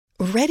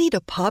Ready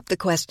to pop the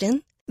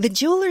question? The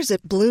jewelers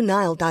at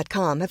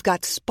BlueNile.com have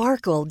got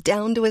sparkle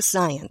down to a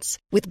science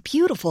with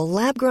beautiful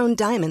lab-grown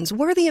diamonds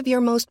worthy of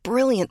your most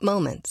brilliant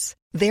moments.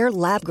 Their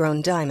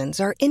lab-grown diamonds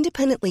are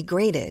independently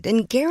graded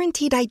and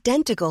guaranteed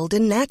identical to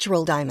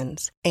natural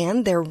diamonds,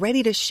 and they're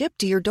ready to ship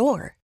to your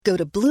door. Go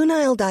to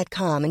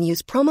BlueNile.com and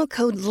use promo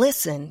code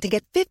LISTEN to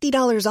get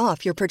 $50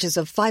 off your purchase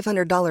of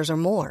 $500 or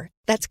more.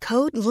 That's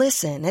code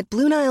LISTEN at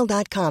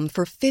BlueNile.com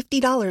for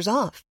 $50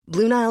 off.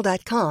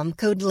 BlueNile.com,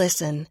 code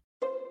LISTEN.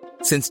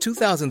 Since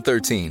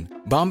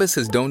 2013, Bombas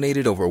has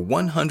donated over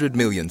 100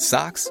 million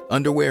socks,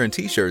 underwear, and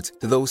T-shirts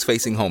to those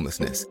facing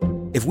homelessness.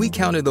 If we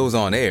counted those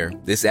on air,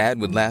 this ad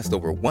would last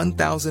over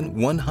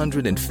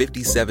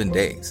 1,157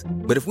 days.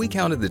 But if we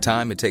counted the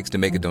time it takes to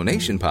make a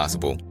donation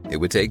possible, it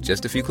would take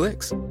just a few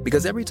clicks.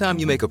 Because every time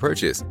you make a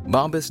purchase,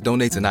 Bombas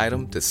donates an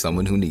item to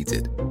someone who needs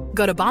it.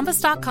 Go to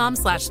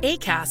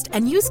bombas.com/ACAST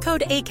and use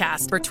code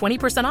ACAST for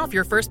 20% off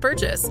your first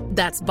purchase.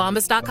 That's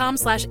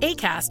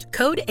bombas.com/ACAST,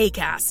 code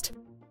ACAST.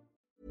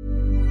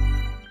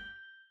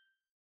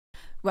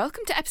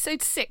 Welcome to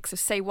episode 6 of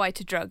Say Why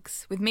to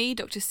Drugs, with me,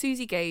 Dr.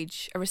 Susie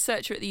Gage, a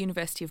researcher at the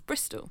University of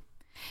Bristol.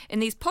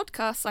 In these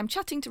podcasts, I'm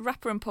chatting to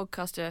rapper and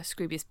podcaster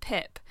Scroobius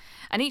Pip,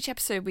 and each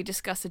episode we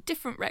discuss a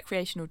different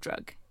recreational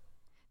drug.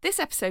 This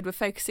episode we're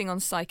focusing on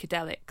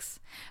psychedelics.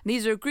 And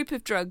these are a group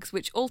of drugs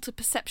which alter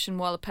perception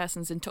while a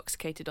person's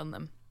intoxicated on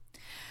them.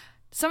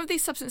 Some of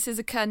these substances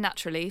occur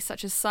naturally,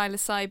 such as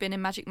psilocybin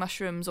in magic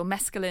mushrooms or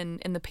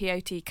mescaline in the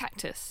peyote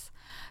cactus.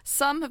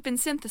 Some have been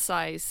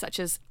synthesised, such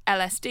as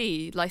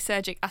LSD,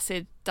 lysergic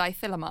acid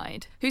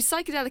diethylamide, whose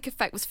psychedelic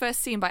effect was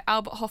first seen by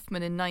Albert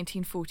Hofmann in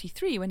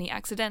 1943 when he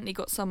accidentally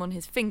got some on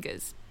his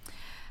fingers.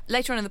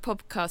 Later on in the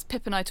podcast,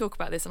 Pip and I talk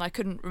about this, and I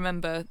couldn't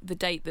remember the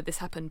date that this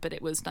happened, but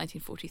it was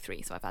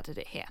 1943, so I've added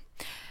it here.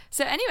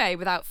 So anyway,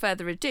 without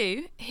further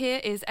ado,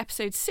 here is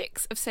episode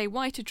 6 of Say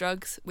Why to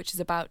Drugs, which is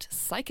about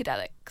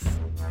psychedelics.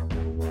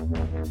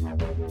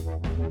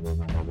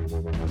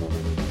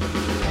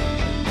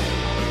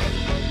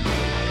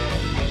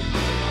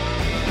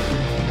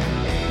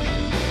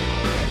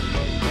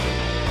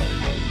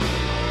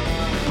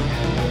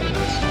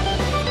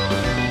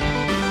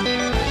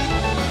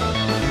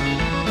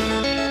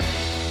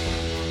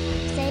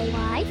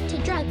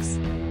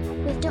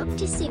 With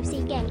Dr.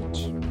 Susie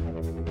Gage.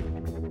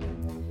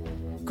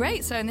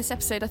 Great, so in this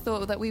episode I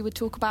thought that we would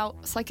talk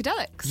about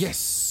psychedelics.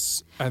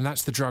 Yes, and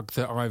that's the drug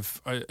that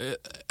I've,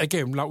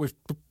 again, like we've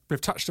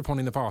touched upon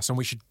in the past, and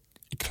we should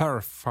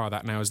clarify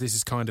that now, as this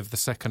is kind of the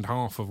second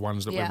half of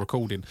ones that we're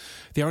recording.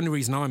 The only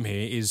reason I'm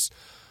here is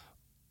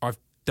I've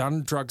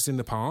done drugs in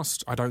the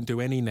past, I don't do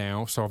any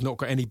now, so I've not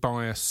got any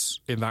bias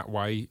in that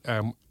way.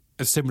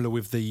 Similar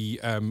with the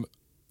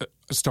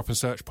Stop and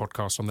Search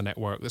podcast on the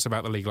network that's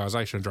about the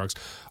legalisation of drugs.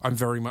 I'm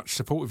very much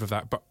supportive of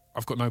that, but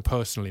I've got no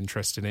personal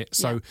interest in it.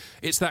 So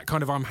it's that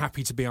kind of, I'm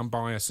happy to be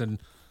unbiased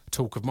and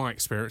talk of my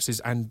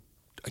experiences and,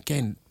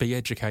 again, be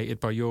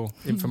educated by your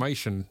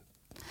information.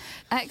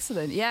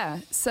 Excellent, yeah.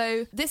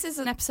 So this is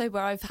an episode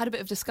where I've had a bit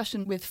of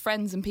discussion with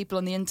friends and people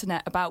on the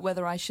internet about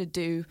whether I should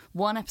do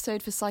one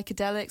episode for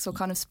psychedelics or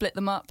kind of split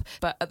them up.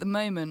 But at the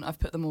moment, I've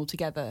put them all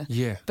together.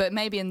 Yeah. But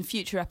maybe in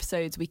future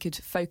episodes, we could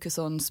focus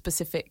on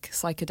specific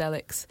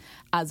psychedelics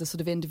as a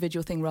sort of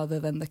individual thing rather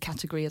than the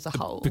category as a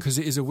whole. Because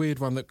it is a weird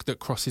one that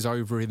crosses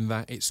over in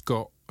that it's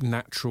got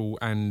natural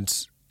and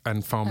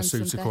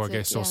pharmaceutical, I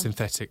guess, or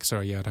synthetic.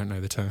 Sorry, I don't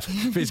know the term.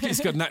 But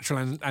it's got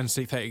natural and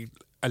synthetic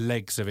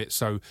legs of it,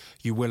 so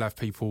you will have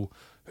people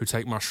who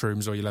take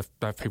mushrooms, or you'll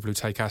have people who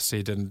take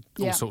acid and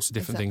all sorts of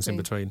different things in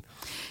between.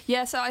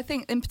 Yeah, so I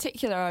think in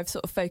particular I've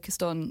sort of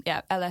focused on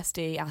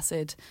LSD,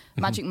 acid,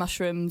 magic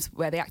mushrooms,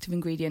 where the active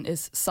ingredient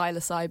is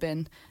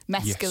psilocybin,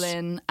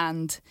 mescaline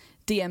and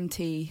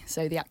DMT,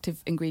 so the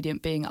active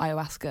ingredient being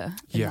ayahuasca.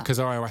 Yeah, because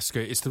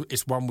ayahuasca,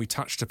 it's one we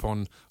touched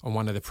upon on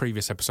one of the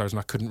previous episodes, and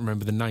I couldn't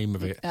remember the name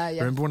of it.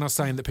 Remember when I was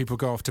saying that people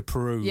go off to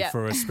Peru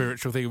for a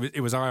spiritual thing?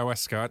 It was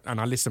ayahuasca, and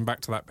I listened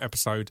back to that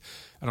episode,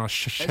 and I was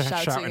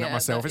shouting at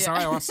myself, it's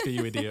ayahuasca,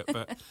 you idiot.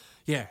 But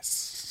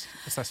yes,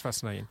 that's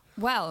fascinating.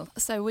 Well,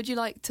 so would you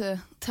like to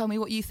tell me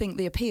what you think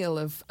the appeal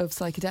of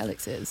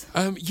psychedelics is?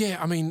 I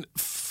mean,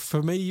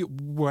 for me,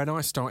 when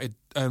I started,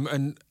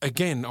 and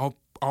again, I'll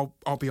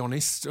be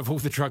honest, of all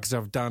the drugs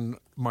I've done,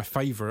 my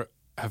favourite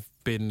have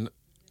been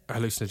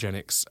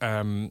hallucinogenics.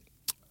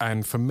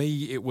 And for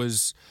me,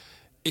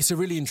 it's a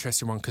really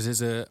interesting one because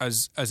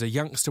as a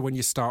youngster, when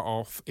you start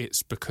off,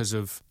 it's because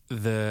of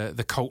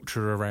the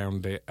culture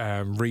around it,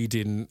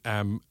 reading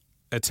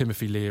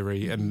Timothy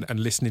Leary and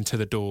listening to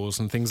The Doors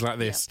and things like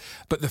this. Yeah.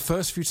 But the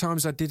first few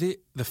times I did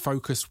it, the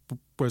focus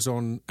was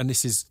on, and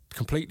this is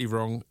completely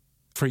wrong,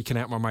 freaking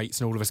out my mates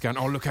and all of us going,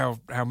 oh, look how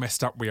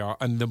messed up we are.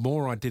 And the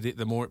more I did it,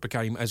 the more it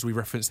became, as we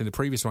referenced in the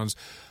previous ones,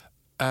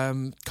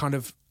 kind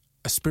of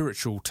a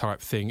spiritual type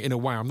thing. In a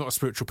way, I'm not a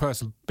spiritual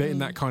person, but in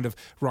that kind of,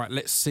 right,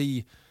 let's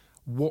see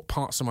what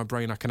parts of my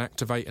brain I can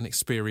activate and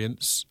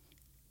experience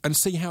and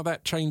see how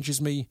that changes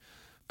me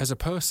as a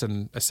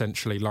person,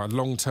 essentially, like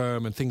long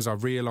term and things I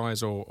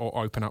realise or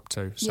open up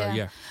to. So,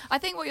 yeah. I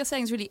think what you're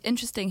saying is really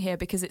interesting here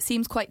because it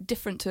seems quite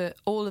different to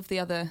all of the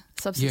other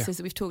substances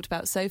that we've talked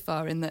about so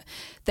far, in that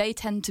they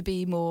tend to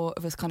be more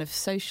of a kind of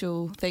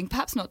social thing,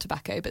 perhaps not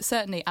tobacco, but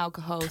certainly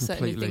alcohol,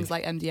 certainly things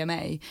like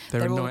MDMA.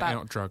 They're all a about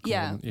night-out drug.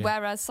 Yeah,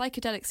 whereas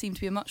psychedelics seem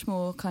to be a much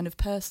more kind of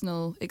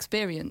personal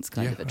experience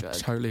kind of a drug. I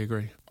totally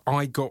agree.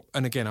 I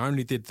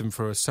only did them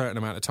for a certain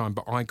amount of time,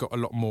 but I got a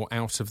lot more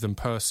out of them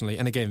personally.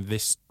 And again,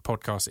 this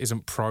podcast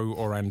isn't pro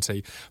or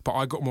anti, but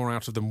I got more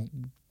out of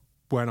them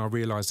when I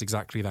realised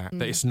exactly that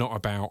it's not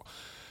about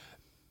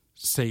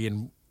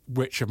seeing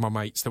which of my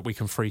mates that we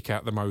can freak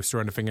out the most or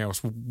anything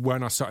else.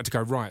 When I started to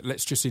go, right,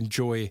 let's just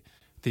enjoy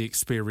the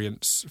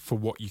experience for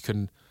what you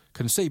can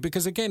see.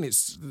 Because again,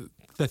 it's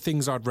the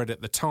things I'd read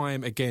at the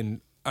time,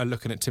 again,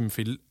 looking at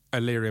Timothy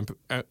Leary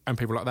and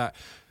people like that,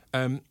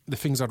 the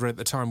things I'd read at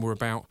the time were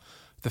about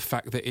the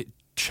fact that it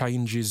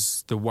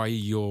changes the way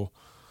you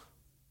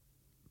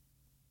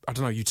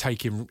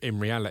take in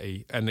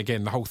reality. And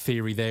again, the whole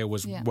theory there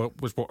was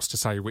what's to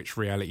say which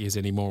reality is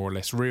any more or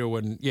less real.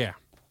 And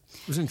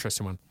it was an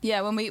interesting one.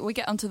 Yeah, when we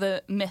get onto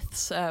the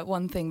myths,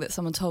 one thing that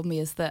someone told me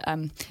is that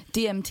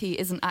DMT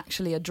isn't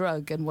actually a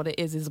drug and what it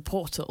is a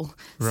portal.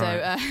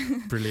 Right. So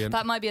brilliant.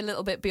 That might be a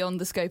little bit beyond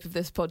the scope of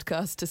this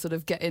podcast to sort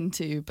of get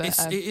into. But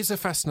it is a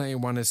fascinating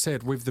one, as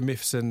said, with the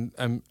myths and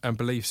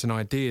beliefs and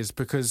ideas,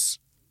 because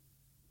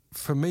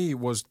for me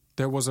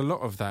there was a lot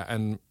of that,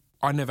 and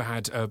I never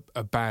had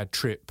a bad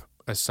trip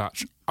as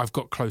such. I've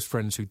got close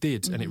friends who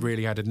did, and it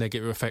really had a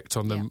negative effect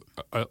on them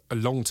a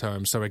long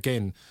term. So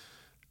again,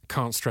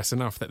 can't stress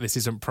enough that this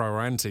isn't pro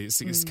or anti.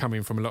 It's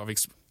coming from a lot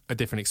of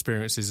different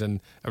experiences and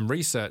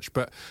research.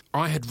 But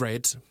I had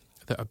read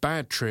that a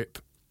bad trip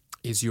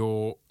is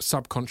your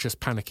subconscious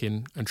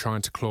panicking and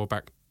trying to claw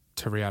back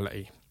to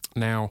reality.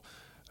 Now,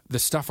 the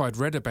stuff I'd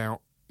read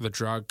about the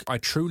drug, I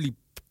truly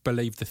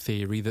believe the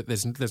theory that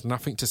there's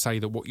nothing to say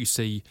that what you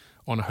see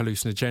on a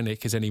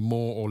hallucinogenic is any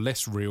more or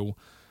less real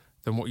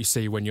than what you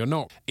see when you're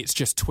not. It's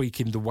just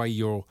tweaking the way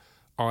your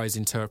eyes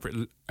interpret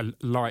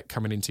light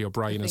coming into your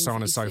brain and so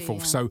on and so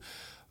forth. So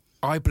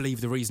I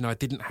believe the reason I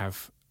didn't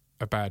have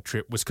a bad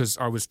trip was because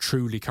I was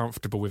truly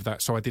comfortable with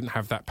that, so I didn't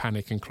have that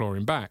panic and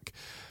clawing back.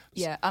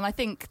 Yeah, and I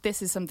think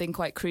this is something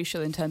quite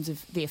crucial in terms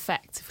of the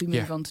effects, if we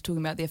move on to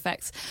talking about the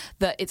effects,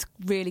 that it's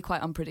really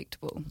quite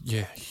unpredictable.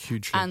 Yeah,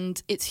 hugely.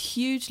 And it's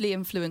hugely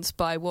influenced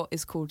by what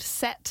is called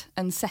set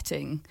and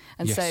setting.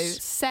 And so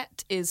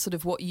set is sort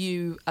of what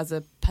you as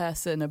a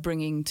person are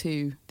bringing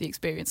to the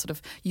experience, sort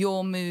of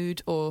your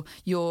mood or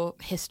your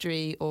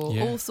history or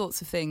all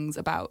sorts of things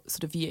about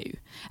sort of you.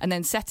 And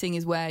then setting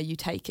is where you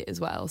take it as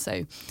well.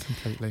 So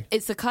completely.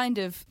 It's the kind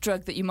of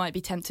drug that you might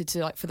be tempted to,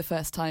 like, for the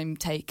first time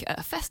take at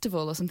a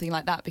festival or something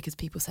like that, because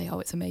people say, oh,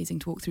 it's amazing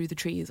to walk through the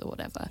trees or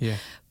whatever. Yeah.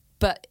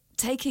 But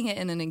taking it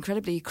in an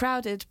incredibly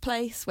crowded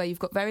place where you've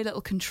got very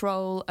little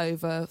control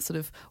over sort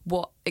of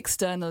what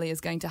externally is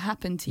going to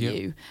happen to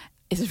you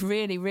is a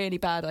really, really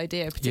bad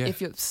idea,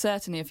 if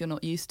you're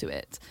not used to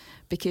it,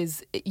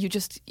 because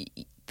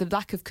the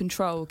lack of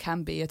control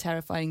can be a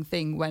terrifying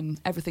thing when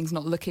everything's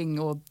not looking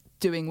or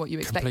doing what you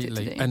expect it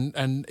to do.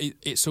 And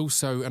it's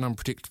also an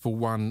unpredictable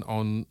one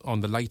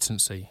on the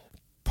latency.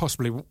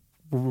 Possibly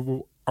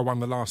one of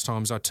the last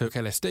times I took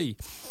LSD,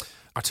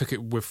 I took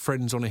it with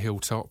friends on a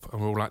hilltop, and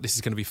we were all like, this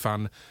is going to be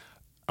fun.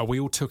 We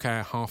all took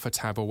our half a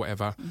tab or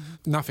whatever.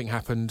 Nothing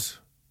happened.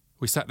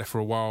 We sat there for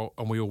a while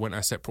and we all went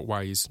our separate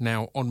ways.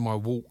 Now, on my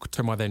walk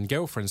to my then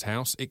girlfriend's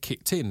house, it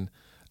kicked in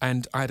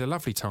and I had a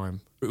lovely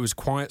time. It was a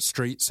quiet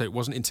street, so it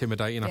wasn't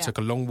intimidating. I took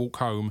a long walk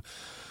home.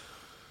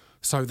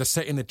 So the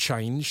setting had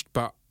changed,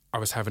 but I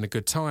was having a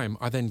good time.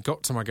 I then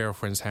got to my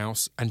girlfriend's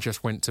house and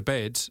just went to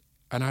bed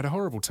and I had a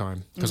horrible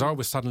time because I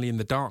was suddenly in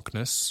the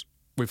darkness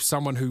with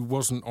someone who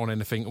wasn't on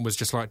anything and was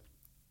just like,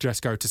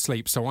 just go to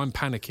sleep. So I'm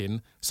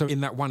panicking. So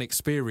in that one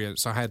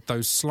experience, I had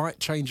those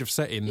slight change of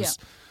settings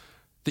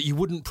that you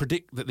wouldn't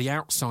predict that the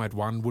outside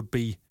one would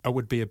be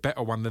a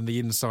better one than the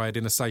inside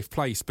in a safe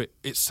place. But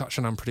it's such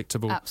an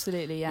unpredictable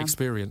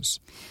experience.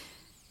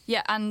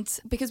 Yeah, and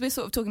because we're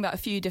sort of talking about a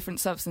few different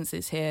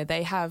substances here,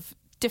 they have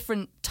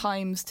different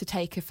times to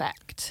take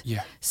effect.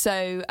 Yeah.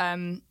 So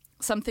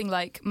something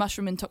like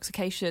mushroom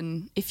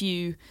intoxication, if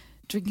you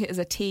drink it as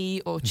a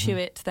tea or chew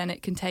it, then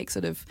it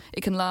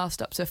can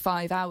last up to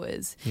 5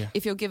 hours. Yeah.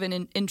 If you're given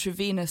an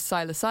intravenous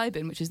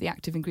psilocybin, which is the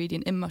active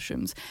ingredient in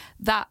mushrooms,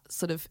 that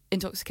sort of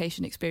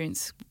intoxication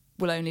experience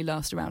will only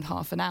last around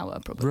half an hour,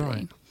 probably.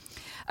 Right.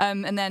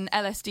 And then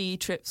LSD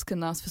trips can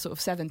last for sort of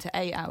 7 to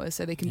 8 hours,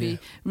 so they can be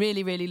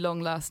really, really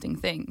long-lasting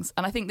things.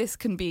 And I think this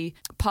can be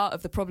part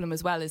of the problem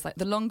as well, is like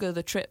the longer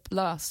the trip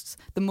lasts,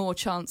 the more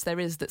chance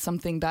there is that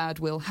something bad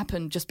will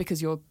happen just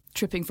because you're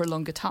tripping for a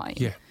longer time.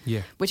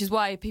 Yeah. Which is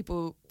why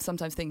people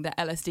sometimes think that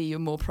LSD, you're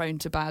more prone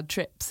to bad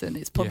trips, and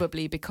it's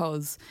probably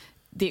because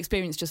the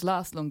experience just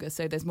lasts longer,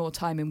 so there's more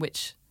time in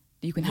which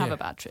you can have a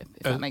bad trip,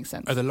 if that makes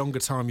sense. The longer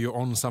time you're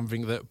on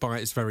something that by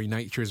its very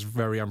nature is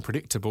very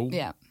unpredictable,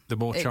 the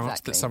more chance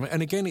that something...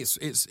 And again, it's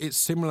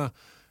similar.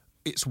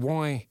 It's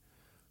why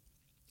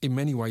in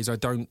many ways I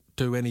don't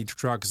do any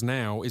drugs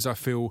now is I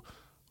feel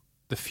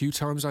the few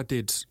times I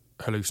did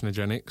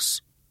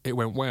hallucinogenics, it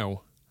went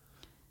well.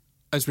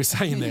 As we're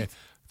saying there,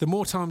 the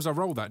more times I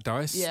roll that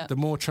dice, the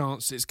more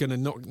chance it's going to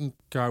not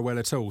go well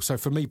at all. So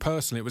for me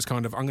personally, it was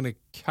kind of, I'm going to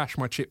cash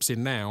my chips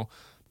in now.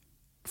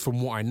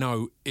 From what I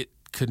know, it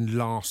can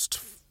last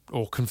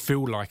or can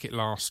feel like it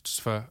lasts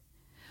for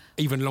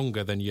even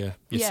longer than your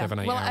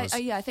 7-8 hours.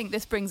 I think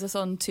this brings us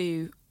on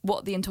to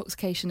what the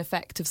intoxication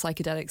effect of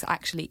psychedelics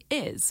actually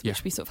is,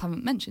 which we sort of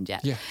haven't mentioned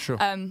yet. Yeah, sure.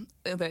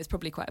 Although it's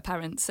probably quite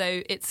apparent.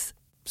 So it's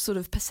sort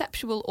of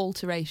perceptual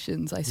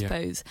alterations, I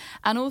suppose,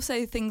 and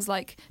also things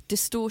like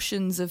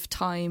distortions of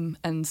time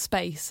and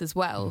space as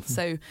well.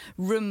 So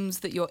rooms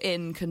that you're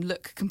in can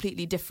look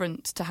completely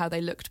different to how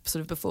they looked sort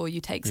of before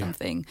you take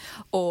something,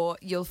 or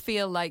you'll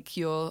feel like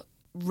you're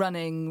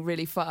running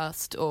really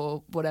fast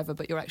or whatever,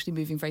 but you're actually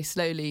moving very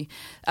slowly.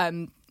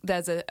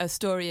 There's a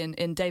story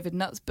in David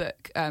Nutt's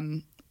book,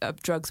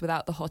 Drugs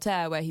Without the Hot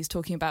Air, where he's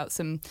talking about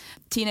some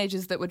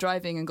teenagers that were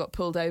driving and got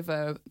pulled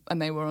over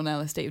and they were on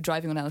LSD.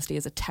 Driving on LSD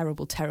is a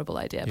terrible, terrible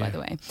idea, by the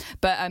way.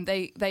 But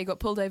they got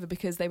pulled over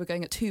because they were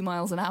going at 2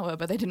 miles an hour,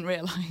 but they didn't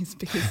realise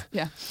because,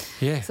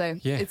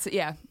 it's,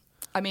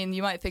 I mean,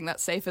 you might think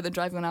that's safer than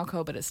driving on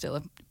alcohol, but it's still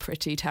a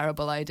pretty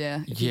terrible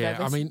idea.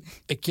 I mean,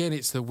 again,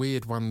 it's the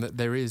weird one that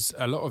there is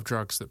a lot of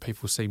drugs that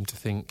people seem to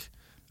think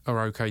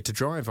are okay to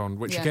drive on,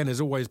 which again has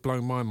always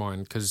blown my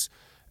mind because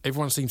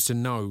everyone seems to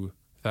know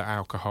that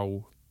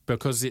alcohol,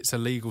 because it's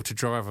illegal to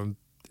drive them.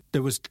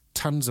 There was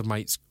tons of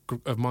mates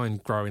of mine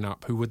growing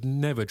up who would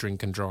never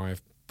drink and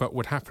drive, but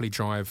would happily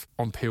drive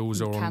on pills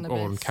or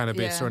on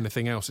cannabis or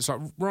anything else. It's like,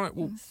 right,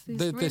 well,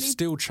 they're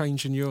still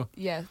changing your...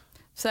 Yeah,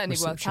 certainly.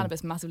 Well,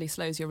 cannabis massively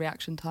slows your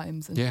reaction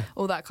times and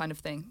all that kind of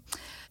thing.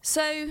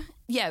 So,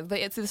 but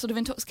it's the sort of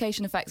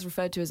intoxication effects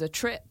referred to as a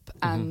trip,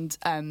 and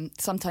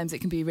sometimes it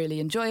can be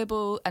really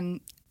enjoyable, and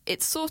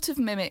it sort of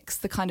mimics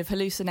the kind of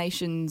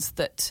hallucinations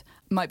that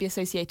might be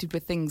associated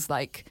with things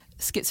like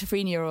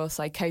schizophrenia or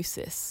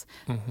psychosis,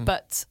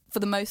 but for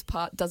the most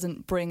part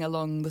doesn't bring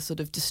along the sort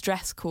of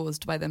distress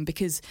caused by them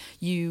because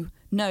you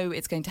know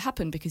it's going to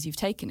happen because you've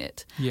taken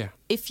it. Yeah.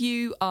 If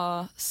you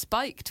are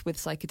spiked with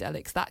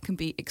psychedelics, that can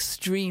be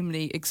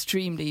extremely,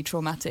 extremely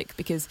traumatic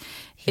because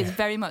it's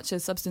very much a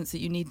substance that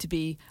you need to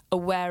be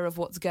aware of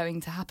what's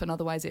going to happen.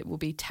 Otherwise it will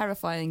be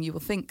terrifying. You will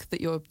think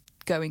that you're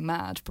going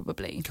mad,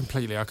 probably.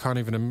 Completely. I can't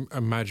even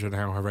imagine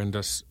how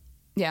horrendous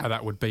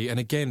that would be. And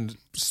again,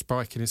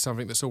 spiking is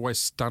something that's always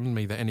stunned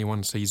me, that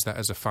anyone sees that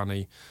as a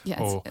funny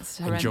or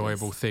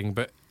enjoyable thing.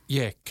 But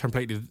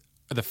completely.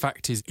 The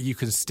fact is, you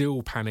can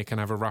still panic and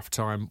have a rough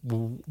time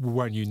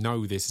when you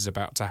know this is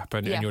about to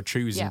happen and you're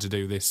choosing to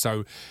do this.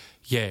 So,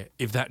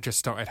 if that just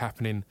started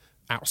happening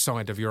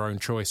outside of your own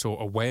choice or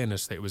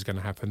awareness that it was going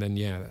to happen, then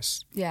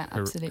that's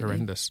absolutely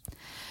horrendous.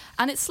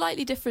 And it's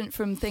slightly different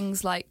from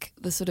things like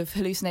the sort of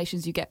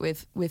hallucinations you get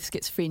with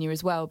schizophrenia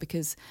as well,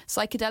 because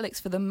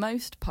psychedelics, for the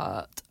most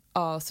part,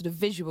 are sort of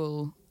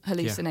visual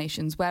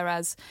hallucinations,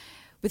 whereas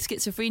with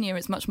schizophrenia,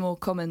 it's much more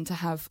common to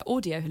have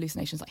audio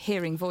hallucinations, like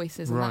hearing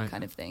voices and that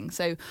kind of thing.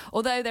 So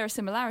although there are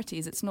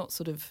similarities, it's not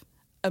sort of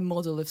a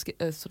model of drug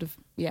model of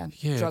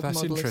schizophrenia.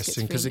 That's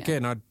interesting, because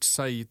again, I'd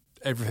say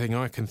everything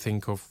I can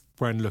think of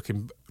when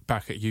looking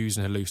back at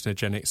using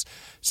hallucinogenics,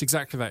 it's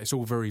exactly that. It's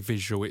all very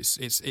visual.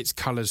 It's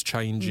colours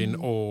changing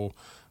or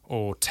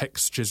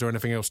textures or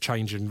anything else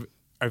changing.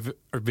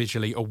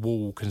 Visually, a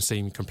wall can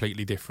seem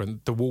completely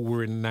different. The wall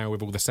we're in now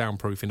with all the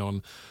soundproofing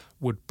on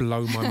would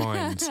blow my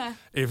mind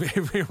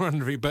if we were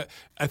under it. But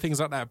things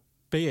like that,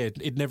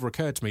 it never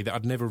occurred to me that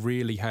I'd never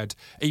really had,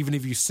 even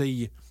if you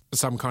see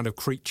some kind of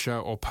creature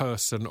or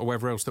person or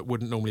whatever else that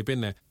wouldn't normally have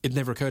been there, it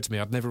never occurred to me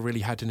I'd never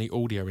really had any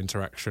audio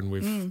interaction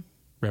with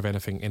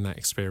anything in that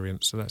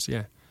experience. So that's,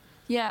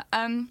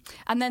 and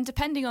then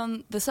depending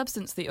on the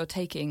substance that you're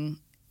taking,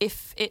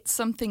 if it's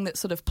something that's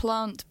sort of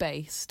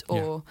plant-based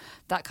or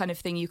that kind of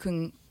thing, you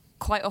can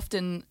quite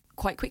often,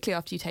 quite quickly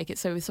after you take it,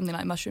 so with something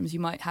like mushrooms, you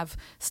might have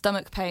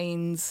stomach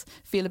pains,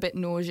 feel a bit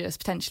nauseous,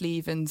 potentially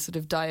even sort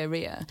of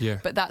diarrhea. Yeah.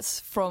 But that's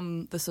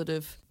from the sort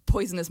of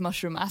poisonous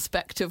mushroom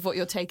aspect of what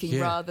you're taking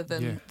rather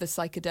than the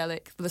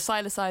psychedelic. The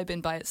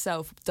psilocybin by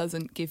itself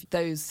doesn't give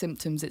those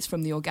symptoms. It's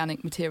from the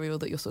organic material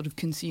that you're sort of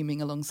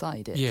consuming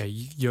alongside it. Yeah,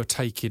 you're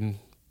taking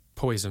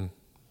poison.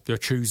 You're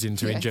choosing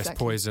to ingest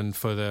poison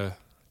for the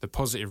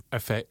positive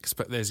effects,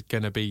 but there's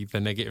going to be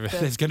the negative.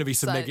 There's going to be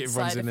some negative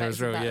ones in there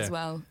as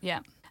well.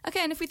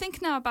 Okay, and if we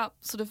think now about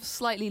sort of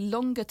slightly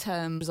longer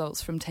term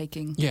results from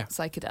taking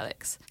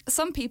psychedelics,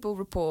 some people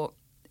report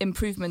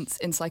improvements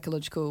in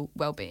psychological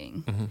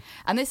well-being,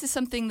 and this is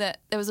something that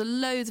there was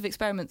loads of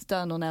experiments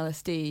done on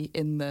LSD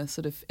in the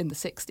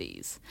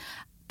 60s.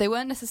 They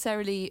weren't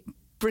necessarily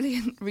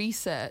brilliant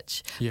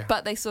research,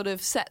 but they sort of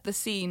set the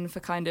scene for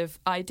kind of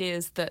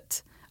ideas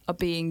that are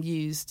being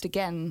used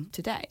again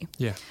today.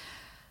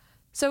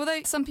 So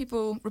although some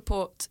people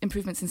report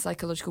improvements in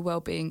psychological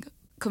well-being,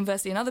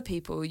 conversely in other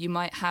people you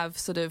might have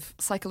sort of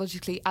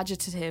psychologically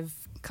agitative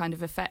kind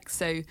of effects,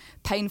 so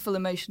painful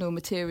emotional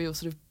material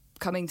sort of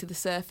coming to the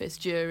surface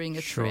during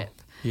a Sure.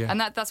 trip. Yeah.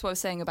 And that's what I was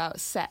saying about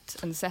set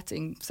and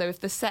setting. So if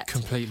the set,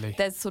 Completely.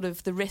 there's sort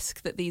of the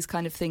risk that these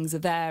kind of things are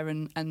there,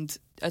 and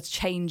a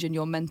change in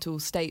your mental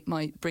state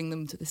might bring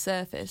them to the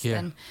surface,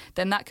 Yeah.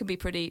 then that can be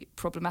pretty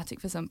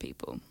problematic for some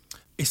people.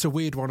 It's a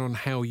weird one on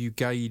how you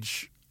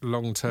gauge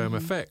long-term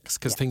effects,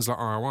 because things like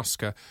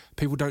ayahuasca,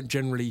 people don't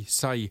generally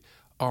say,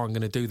 oh, I'm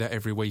going to do that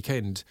every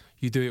weekend.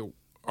 You do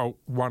it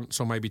once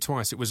or maybe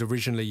twice. It was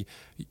originally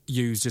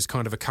used as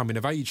kind of a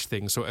coming-of-age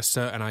thing, so at a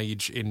certain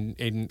age in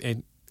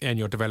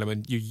your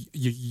development,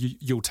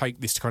 you'll take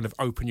this to kind of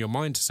open your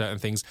mind to certain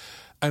things.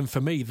 And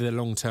for me, the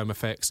long-term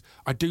effects,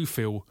 I do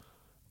feel,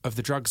 of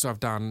the drugs I've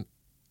done,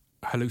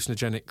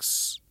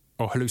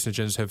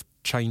 hallucinogens have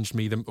changed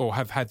me, or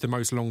have had the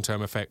most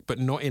long-term effect, but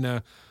not in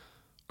a,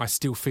 I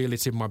still feel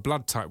it in my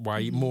blood type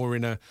way, more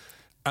in a,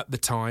 at the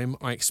time,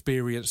 I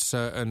experienced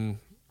certain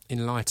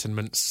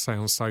enlightenments.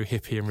 Sounds so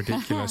hippie and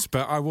ridiculous,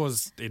 but I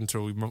was into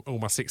all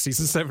my 60s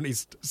and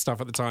 70s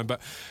stuff at the time, but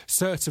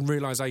certain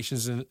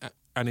realisations and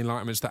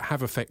enlightenments that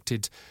have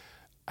affected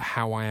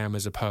how I am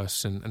as a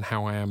person and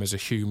how I am as a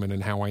human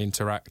and how I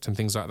interact and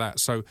things like that.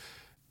 So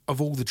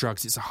of all the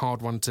drugs, it's a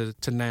hard one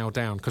to nail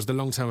down, because the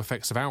long-term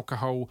effects of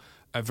alcohol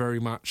are very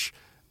much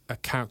a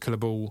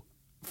calculable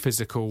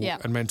physical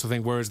and mental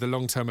thing, whereas the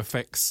long-term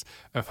effects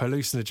of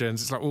hallucinogens,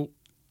 it's like, well,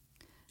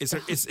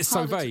 it's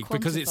so vague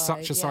because it's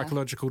such a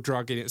psychological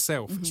drug in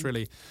itself. It's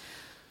really...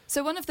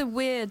 So one of the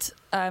weird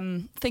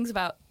things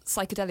about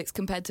psychedelics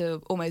compared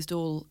to almost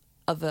all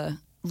other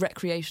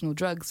recreational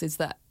drugs is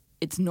that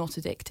it's not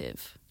addictive.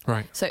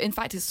 Right. So in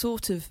fact, it's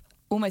sort of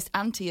almost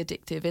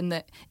anti-addictive in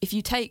that if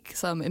you take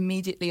some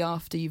immediately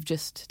after you've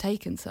just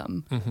taken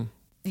some,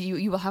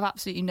 you will have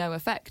absolutely no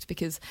effect,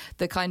 because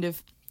the kind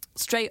of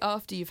straight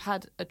after you've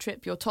had a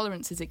trip, your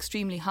tolerance is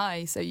extremely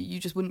high, so you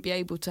just wouldn't be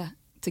able to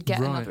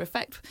get another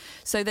effect.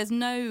 So there's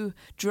no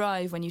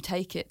drive when you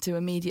take it to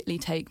immediately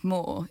take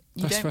more.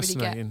 You That's don't really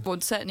fascinating. get,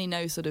 well, certainly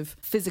no sort of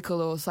physical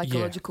or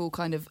psychological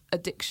kind of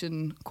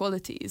addiction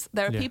qualities.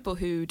 There are people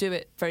who do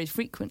it very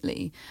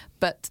frequently,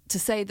 but to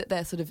say that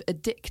they're sort of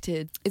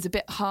addicted is a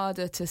bit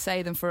harder to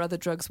say than for other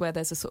drugs where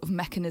there's a sort of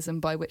mechanism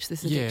by which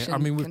this addiction Yeah, I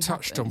mean, we've can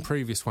touched happen. on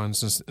previous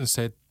ones and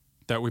said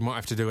that we might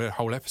have to do a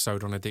whole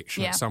episode on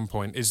addiction at some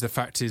point. Is the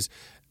fact is,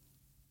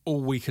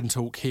 all we can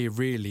talk here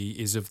really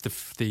is of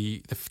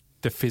the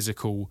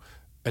physical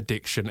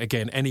addiction.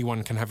 Again,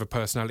 anyone can have a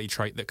personality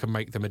trait that can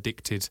make them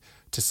addicted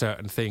to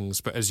certain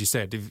things. But as you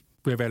said,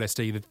 with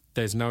LSD,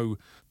 there's no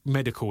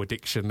medical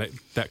addiction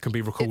that can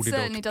be recorded or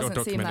certainly doesn't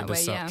seem documented that way,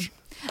 as such.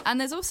 And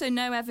there's also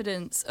no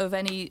evidence of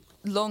any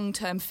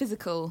long-term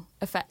physical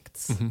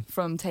effects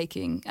from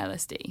taking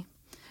LSD,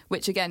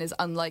 which again is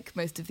unlike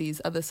most of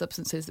these other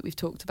substances that we've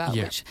talked about,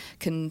 which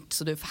can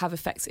sort of have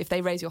effects. If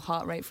they raise your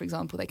heart rate, for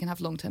example, they can have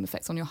long-term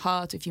effects on your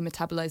heart. If you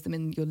metabolize them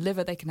in your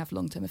liver, they can have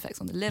long-term effects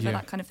on the liver,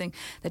 that kind of thing.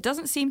 There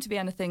doesn't seem to be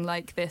anything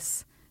like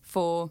this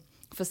for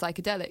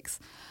psychedelics.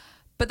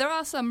 But there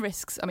are some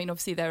risks. I mean,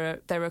 obviously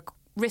there are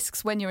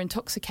risks when you're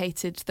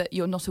intoxicated that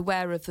you're not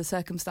aware of the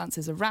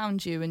circumstances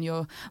around you, and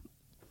you're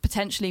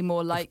potentially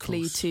more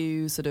likely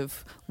to sort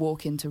of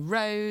walk into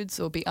roads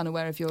or be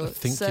unaware of your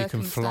think you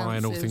can fly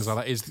and all things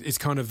like that. It's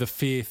kind of the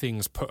fear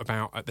things put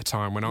about at the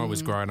time when I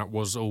was growing up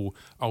was all,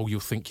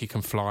 you'll think you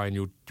can fly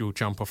and you'll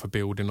jump off a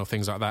building or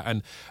things like that.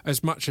 And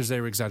as much as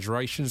they're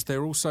exaggerations,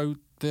 they're also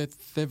they're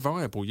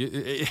viable.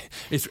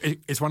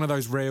 It's one of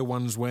those rare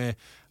ones where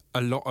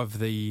a lot of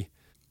the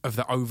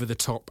over the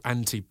top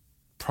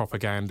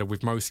anti-propaganda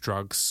with most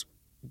drugs,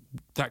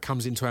 that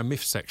comes into our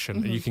myth section,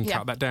 and you can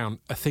cut that down.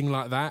 A thing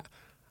like that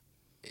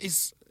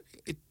it's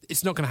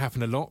not going to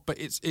happen a lot, but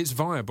it's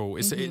viable.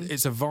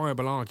 It's a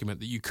viable argument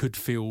that you could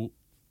feel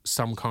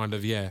some kind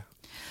of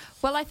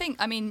Well,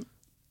 I mean,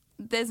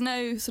 there's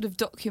no sort of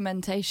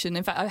documentation.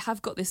 In fact, I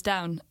have got this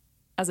down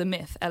as a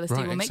myth.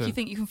 LSD will make you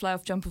think you can fly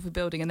off, jump off a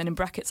building, and then in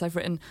brackets I've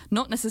written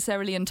not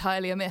necessarily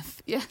entirely a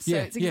myth. It's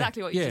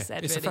exactly what you just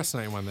said. It's really. a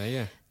fascinating one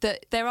there.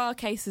 That there are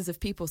cases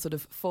of people sort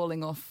of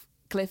falling off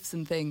cliffs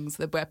and things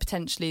where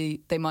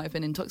potentially they might have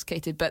been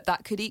intoxicated, but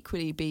that could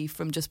equally be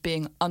from just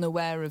being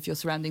unaware of your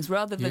surroundings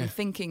rather than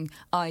thinking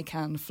I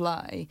can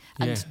fly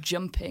and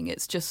jumping.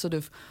 It's just sort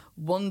of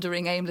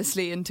wandering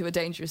aimlessly into a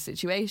dangerous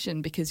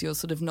situation because you're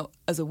sort of not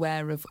as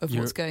aware of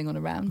what's going on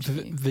around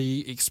you.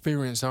 The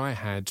experience I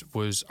had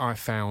was I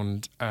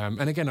found,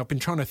 and again I've been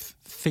trying to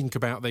think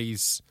about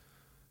these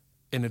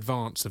in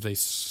advance of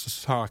these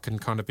so I can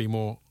kind of be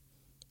more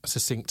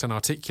succinct and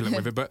articulate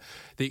with it, but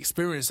the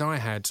experience I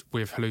had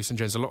with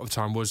hallucinogens a lot of the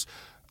time was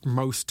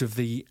most of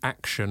the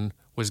action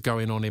was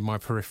going on in my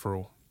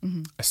peripheral.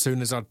 As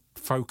soon as I'd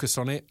focus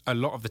on it, a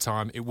lot of the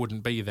time it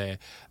wouldn't be there,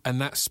 and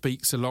that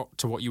speaks a lot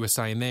to what you were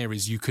saying there,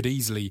 is you could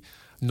easily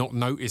not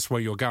notice where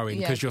you're going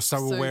because you're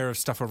so aware of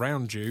stuff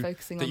around you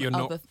that you're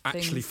not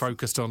actually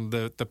focused on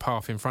the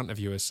path in front of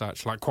you as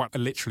such, like quite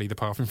literally the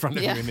path in front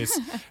of you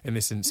in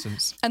this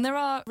instance. And there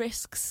are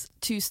risks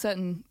to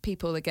certain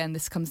people. Again,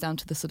 this comes down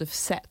to the sort of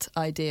set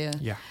idea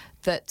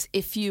that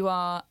if you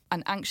are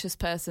an anxious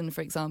person,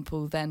 for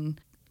example, then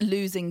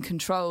losing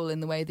control in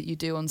the way that you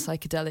do on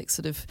psychedelics,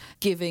 sort of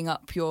giving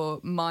up your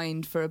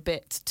mind for a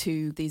bit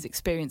to these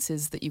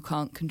experiences that you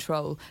can't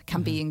control,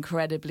 can be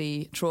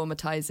incredibly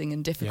traumatizing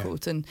and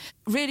difficult. And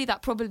really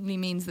that probably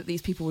means that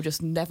these people will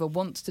just never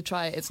want to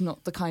try it. It's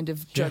not the kind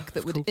of drug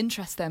that would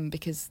interest them,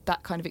 because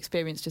that kind of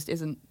experience just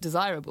isn't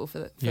desirable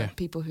for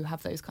people who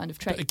have those kind of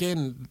traits. But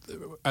again,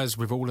 as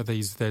with all of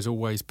these, there's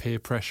always peer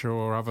pressure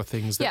or other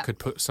things that could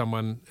put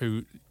someone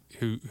who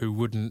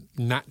wouldn't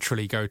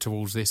naturally go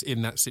towards this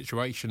in that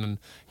situation,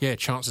 and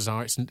chances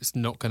are it's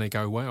not going to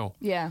go well.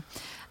 Yeah,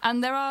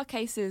 and there are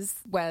cases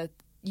where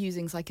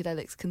using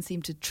psychedelics can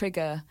seem to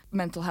trigger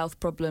mental health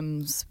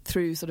problems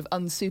through sort of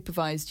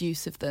unsupervised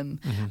use of them.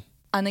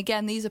 And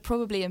again, these are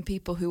probably in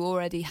people who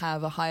already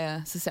have a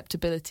higher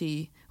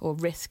susceptibility or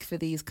risk for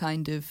these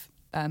kind of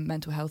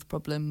mental health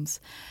problems.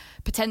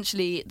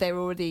 Potentially they're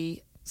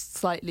already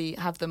slightly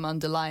have them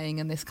underlying,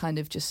 and this kind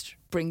of just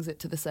brings it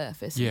to the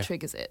surface and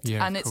triggers it.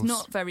 And it's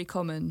not very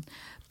common,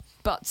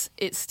 but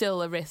it's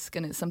still a risk,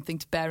 and it's something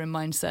to bear in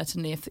mind,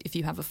 certainly if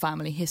you have a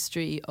family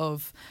history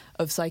of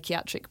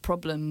psychiatric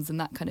problems and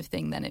that kind of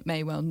thing, then it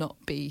may well not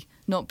be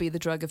the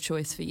drug of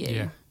choice for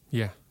you.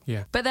 Yeah.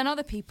 But then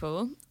other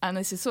people, and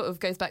this is sort of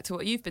goes back to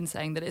what you've been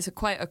saying, that it's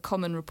quite a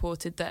common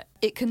reported that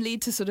it can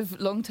lead to sort of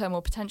long-term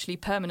or potentially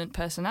permanent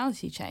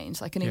personality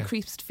change, like an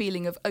increased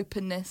feeling of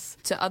openness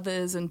to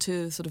others and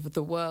to sort of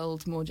the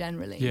world more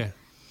generally. Yeah.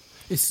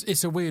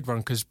 It's a weird one,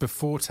 because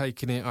before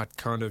taking it,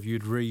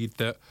 you'd read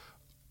that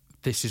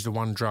this is the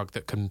one drug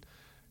that can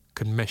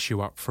mess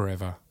you up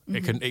forever.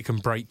 It can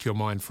break your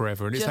mind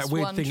forever. And just it's that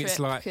weird one thing, it's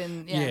like,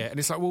 and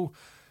it's like, well,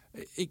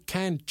 it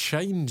can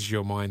change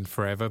your mind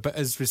forever, but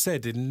as we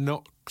said, in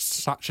not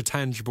such a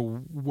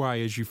tangible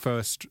way as you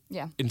first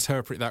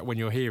interpret that when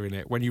you're hearing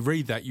it. When you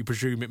read that, you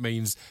presume it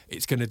means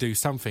it's going to do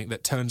something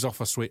that turns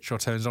off a switch or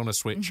turns on a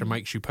switch and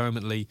makes you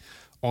permanently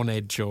on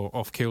edge or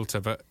off kilter.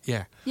 But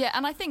yeah,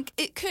 and I think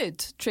it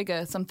could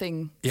trigger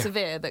something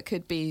severe that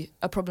could be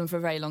a problem for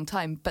a very long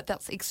time, but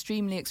that's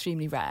extremely,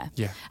 extremely rare.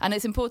 And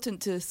it's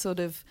important to sort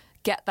of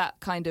get that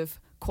kind of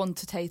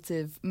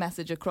quantitative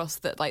message across,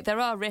 that like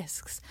there are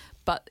risks,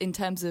 but in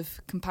terms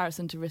of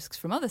comparison to risks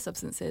from other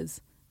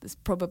substances, this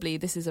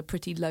is a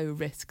pretty low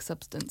risk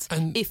substance,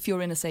 and if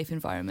you're in a safe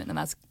environment,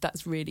 and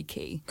that's really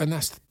key. And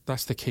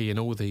that's the key in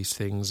all these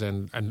things,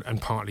 and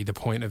partly the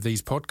point of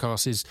these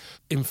podcasts is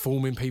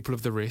informing people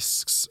of the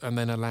risks and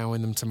then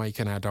allowing them to make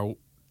an adult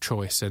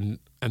choice and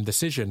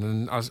decision.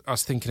 And I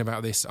was thinking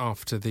about this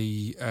after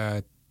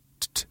the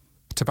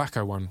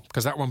tobacco one,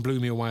 because that one blew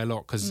me away a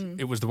lot, because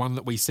it was the one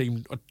that we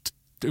seemed...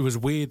 It was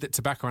weird that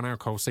tobacco and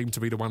alcohol seemed to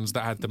be the ones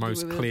that had the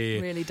most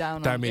clear really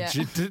damage,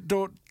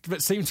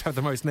 but seemed to have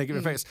the most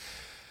negative effects.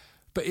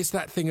 But it's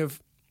that thing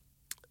of,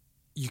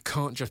 you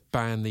can't just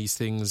ban these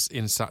things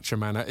in such a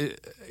manner,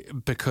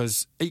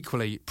 because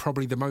equally,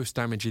 probably the most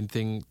damaging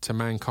thing to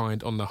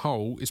mankind on the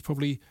whole is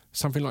probably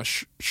something like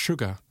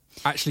sugar,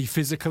 actually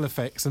physical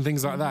effects and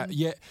things like that.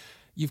 Yet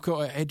you've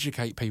got to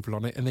educate people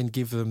on it and then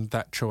give them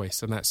that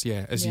choice. And that's,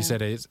 as you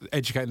said, it's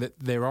educating that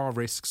there are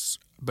risks,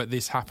 but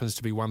this happens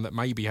to be one that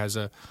maybe is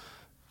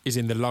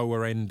in the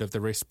lower end of the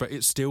risk, but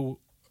it's still,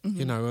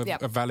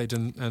 a valid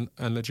and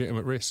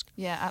legitimate risk.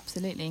 Yeah,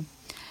 absolutely.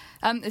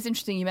 It's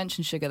interesting you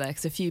mentioned sugar there,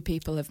 because a few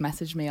people have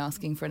messaged me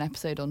asking for an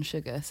episode on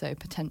sugar, so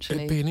potentially...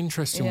 It'd be an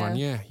interesting one,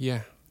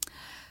 yeah.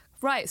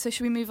 Right, so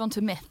should we move on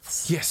to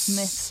myths? Yes.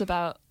 Myths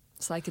about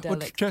psychedelics.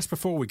 Well, just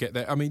before we get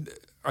there, I mean,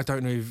 I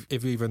don't know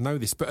if you even know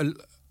this, but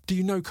do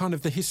you know kind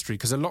of the history?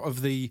 Because a lot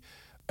of the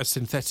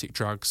synthetic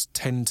drugs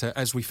tend to,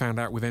 as we found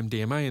out with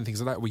MDMA and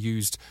things like that, were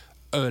used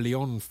early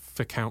on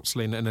for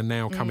counselling and are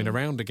now coming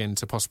around again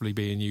to possibly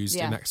being used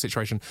in that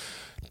situation.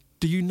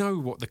 Do you know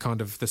what the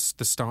kind of the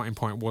starting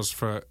point was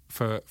for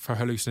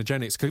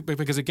hallucinogenics?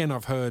 Because again,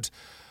 I've heard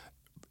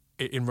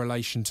it in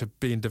relation to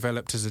being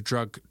developed as a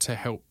drug to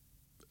help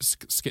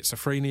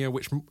schizophrenia,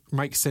 which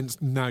makes sense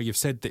now you've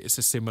said that it's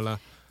a similar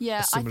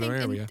I think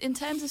area. In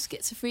terms of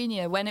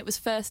schizophrenia, when it was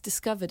first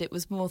discovered, it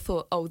was more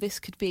thought, this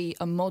could be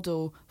a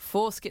model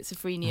for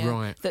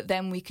schizophrenia that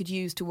then we could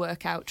use to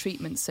work out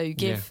treatments. So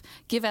give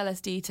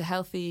LSD to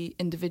healthy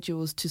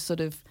individuals to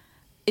sort of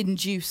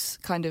induce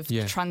kind of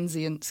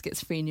transient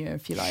schizophrenia,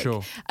 if you like,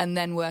 and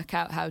then work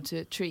out how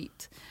to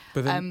treat.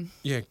 But then,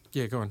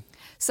 go on.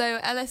 So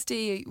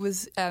LSD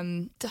was,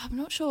 I'm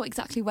not sure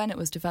exactly when it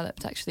was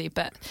developed, actually,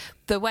 but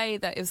the way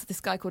that it was this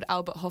guy called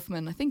Albert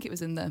Hofmann, I think it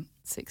was in the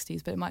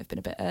 60s, but it might have been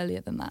a bit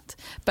earlier than that.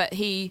 But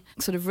he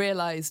sort of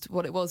realised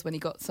what it was when he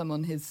got some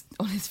on his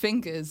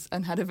fingers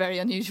and had a very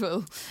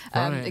unusual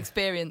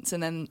experience,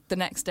 and then the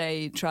next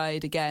day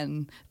tried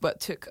again, but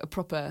took a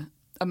proper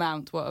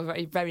amount, a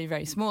very, very,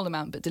 very small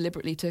amount, but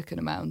deliberately took an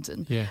amount,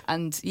 and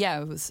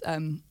it was...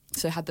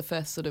 so had the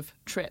first sort of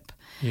trip.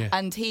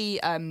 And he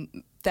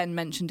then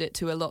mentioned it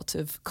to a lot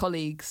of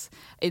colleagues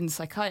in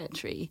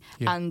psychiatry,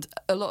 and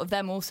a lot of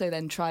them also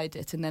then tried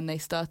it, and then they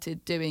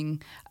started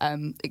doing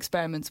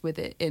experiments with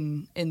it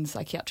in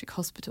psychiatric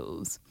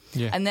hospitals.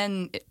 And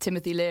then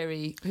Timothy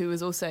Leary, who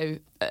was also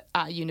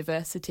at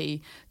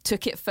university,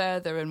 took it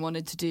further and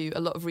wanted to do a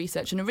lot of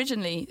research. And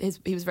originally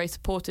he was very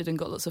supported and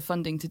got lots of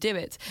funding to do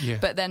it,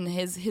 but then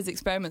his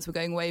experiments were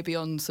going way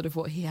beyond sort of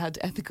what he had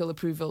ethical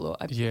approval,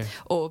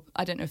 or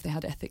I don't know if they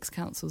had ethics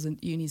councils in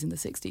unis in the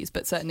 60s,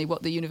 but certainly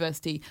what the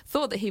university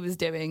thought that he was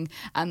doing,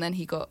 and then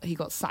he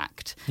got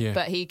sacked.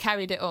 But he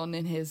carried it on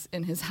in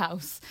his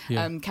house,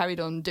 carried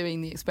on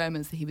doing the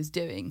experiments that he was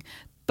doing.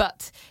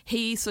 But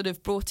he sort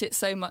of brought it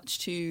so much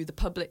to the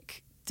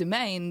public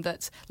domain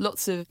that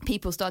lots of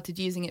people started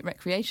using it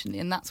recreationally,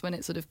 and that's when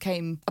it sort of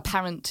came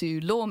apparent to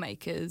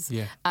lawmakers,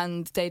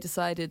 and they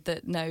decided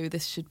that no,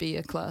 this should be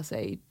a Class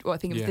A, or I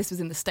think this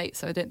was in the States,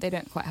 so they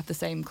don't quite have the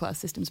same class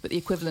systems, but the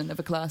equivalent of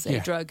a Class A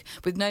drug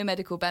with no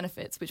medical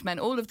benefits, which meant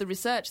all of the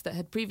research that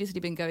had previously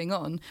been going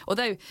on,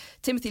 although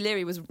Timothy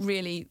Leary was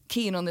really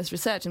keen on this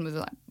research and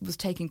was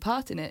taking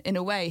part in it, in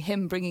a way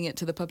him bringing it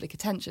to the public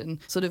attention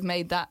sort of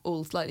made that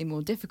all slightly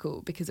more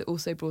difficult, because it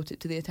also brought it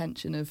to the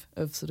attention of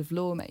sort of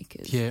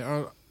lawmakers.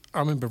 Yeah, I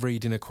remember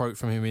reading a quote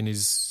from him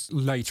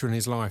later in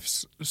his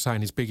life,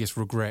 saying his biggest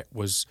regret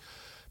was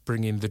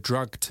bringing the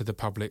drug to the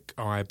public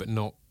eye, but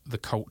not the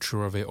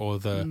culture of it or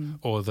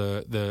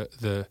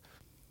the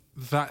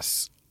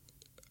that's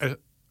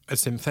a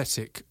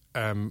synthetic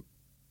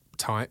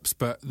types,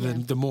 but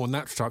the more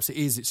natural types,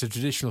 it's a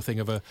traditional thing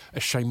of a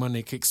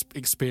shamanic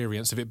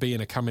experience of it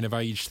being a coming of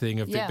age thing,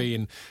 of it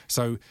being.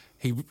 So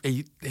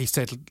he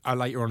said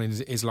later on in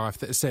his life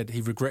that said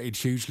he regretted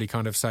hugely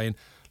kind of saying,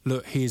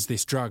 look, here's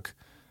this drug,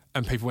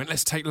 and people went,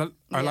 let's take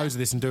loads of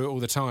this and do it all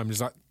the time. It's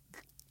like,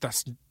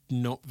 that's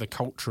not the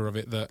culture of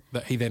it that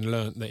he then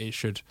learnt that it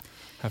should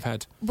have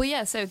had. Well,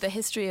 yeah, so the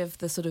history of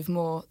the sort of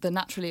more the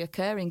naturally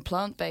occurring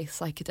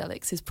plant-based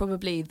psychedelics is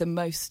probably the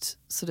most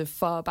sort of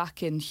far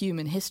back in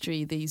human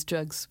history these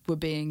drugs were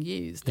being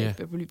used. They've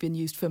probably been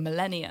used for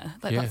millennia.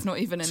 That's not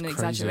even an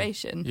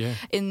exaggeration.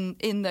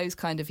 In those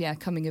kind of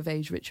coming of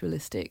age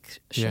ritualistic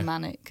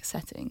shamanic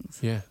settings.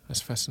 Yeah, that's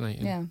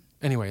fascinating. Yeah.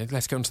 Anyway,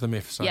 let's get on to the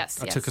myths. I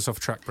took us off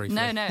track briefly.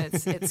 No,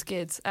 it's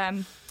good.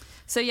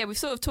 So, we've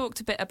sort of talked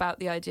a bit about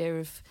the idea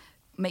of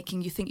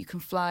making you think you can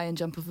fly and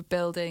jump off a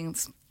building.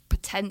 It's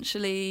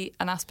potentially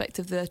an aspect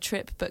of the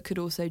trip, but could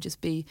also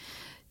just be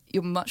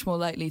you're much more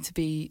likely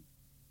to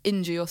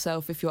injure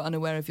yourself if you're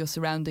unaware of your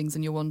surroundings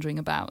and you're wandering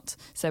about.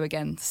 So,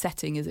 again,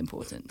 setting is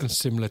important. And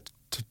similar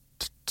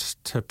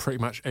to pretty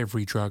much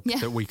every drug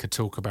that we could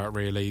talk about,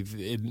 really.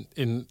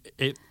 In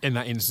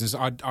that instance,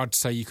 I'd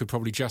say you could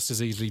probably just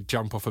as easily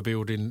jump off a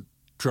building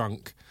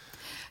drunk.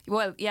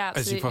 Well, yeah,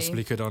 absolutely. As you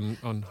possibly could on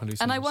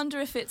hallucinogens. And I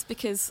wonder if it's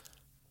because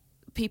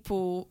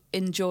people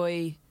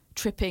enjoy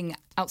tripping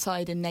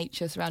outside in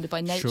nature, surrounded by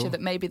nature,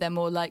 that maybe they're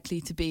more likely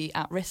to be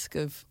at risk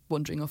of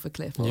wandering off a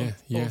cliff or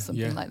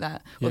something like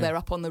that. Or they're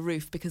up on the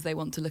roof because they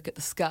want to look at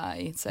the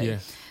sky. So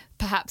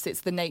perhaps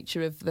it's the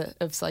nature of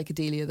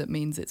psychedelia that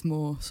means it's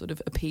more sort of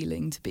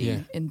appealing to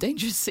be in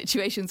dangerous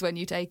situations when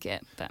you take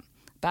it. But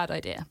bad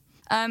idea.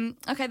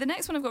 Okay, the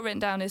next one I've got written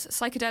down is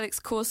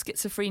psychedelics cause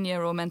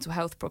schizophrenia or mental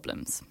health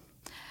problems.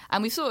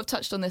 And we've sort of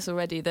touched on this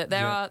already, that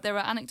there are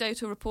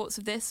anecdotal reports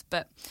of this,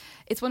 but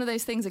it's one of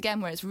those things,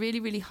 again, where it's really,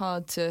 really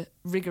hard to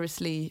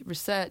rigorously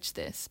research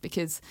this,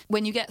 because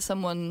when you get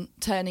someone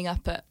turning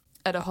up at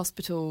a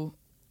hospital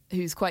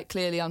who's quite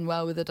clearly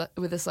unwell with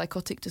a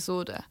psychotic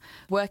disorder,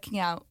 working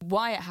out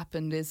why it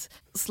happened is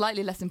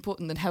slightly less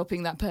important than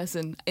helping that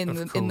person in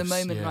the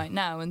moment right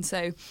now. And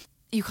so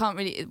you can't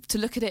really to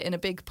look at it in a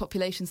big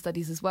population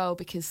studies as well,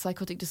 because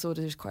psychotic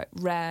disorder is quite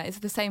rare. It's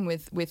the same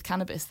with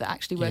cannabis, that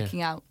actually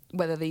working out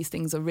whether these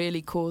things are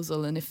really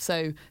causal, and if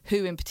so,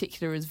 who in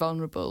particular is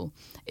vulnerable,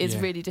 is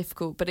really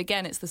difficult. But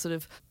again, it's the sort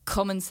of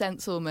common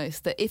sense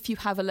almost that if you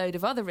have a load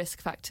of other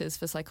risk factors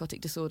for psychotic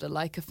disorder,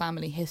 like a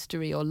family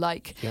history or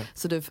like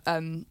sort of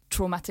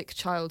traumatic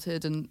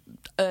childhood and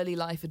early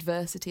life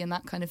adversity and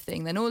that kind of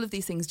thing, then all of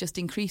these things just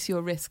increase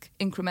your risk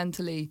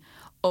incrementally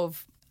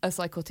of a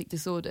psychotic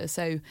disorder.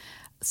 So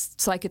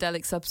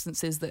psychedelic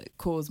substances that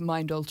cause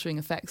mind-altering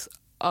effects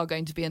are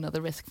going to be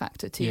another risk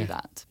factor to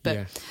that.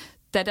 But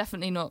they're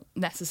definitely not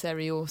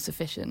necessary or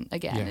sufficient.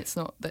 Again, it's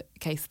not the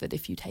case that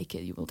if you take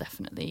it, you will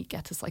definitely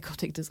get a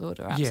psychotic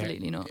disorder.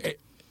 Absolutely not.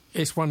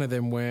 It's one of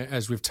them where,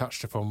 as we've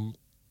touched upon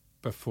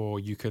before,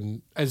 you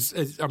can,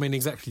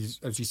 exactly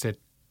as you said,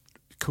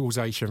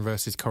 causation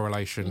versus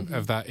correlation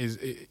of that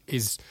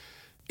is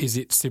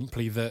it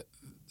simply that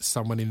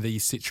someone in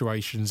these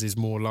situations is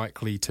more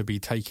likely to be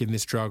taking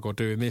this drug or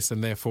doing this,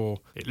 and therefore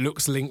it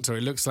looks linked, or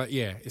it looks like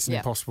it's an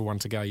impossible one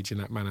to gauge in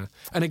that manner.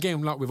 And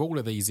again, like with all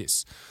of these,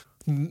 it's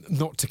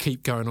not to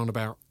keep going on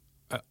about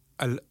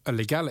a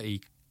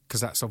legality,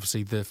 because that's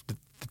obviously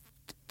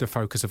the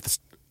focus of the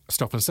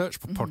Stop and Search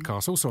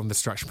podcast, also on the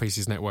Distraction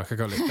Pieces Network. I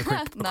got a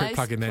quick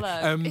plug in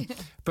there.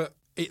 But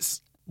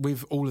it's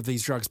with all of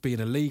these drugs being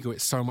illegal,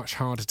 it's so much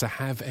harder to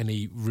have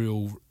any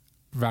real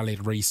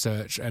valid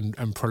research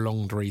and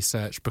prolonged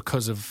research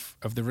because of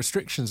the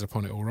restrictions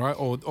upon it all, right?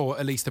 Or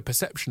at least the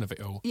perception of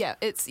it all. Yeah,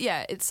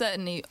 it's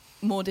certainly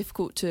more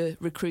difficult to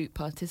recruit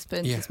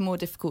participants. Yeah. It's more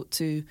difficult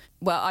to,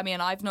 well, I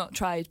mean, I've not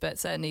tried, but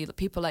certainly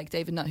people like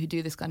David Nutt who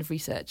do this kind of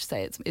research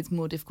say it's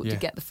more difficult to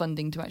get the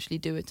funding to actually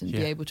do it and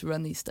be able to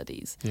run these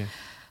studies. Yeah.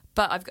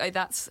 But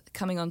that's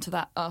coming on to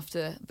that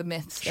after the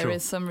myths. Sure. There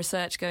is some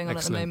research going on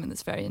at the moment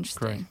that's very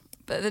interesting. Great.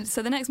 But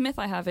so the next myth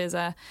I have is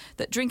that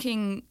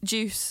drinking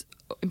juice,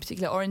 in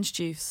particular orange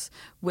juice,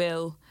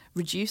 will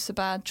reduce a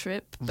bad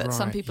trip. But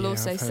some people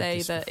also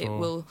say that it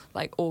will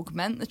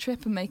augment the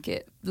trip and make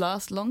it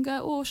last longer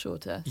or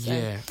shorter. So.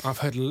 Yeah, I've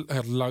heard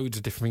loads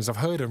of different things. I've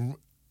heard them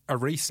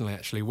recently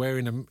actually, where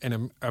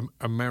in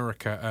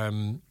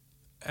America.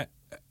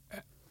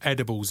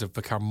 Edibles have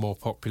become more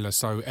popular,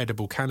 so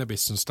edible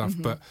cannabis and stuff,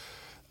 but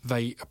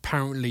they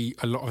apparently,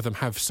 a lot of them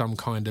have some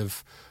kind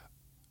of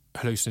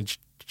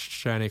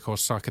hallucinogenic or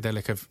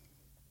psychedelic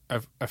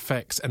of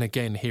effects. And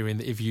again, hearing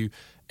that if you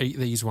eat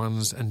these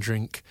ones and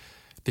drink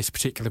this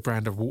particular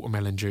brand of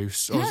watermelon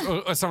juice or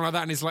something like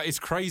that, and it's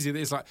crazy that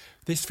it's like,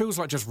 this feels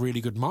like just really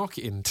good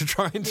marketing to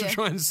try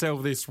and sell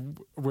this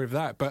with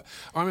that. But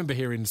I remember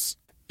hearing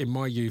in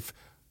my youth,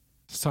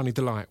 Sunny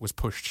Delight was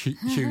pushed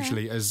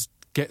hugely as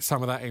get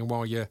some of that in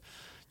while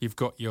you've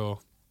got your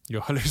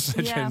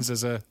hallucinogens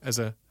as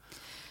a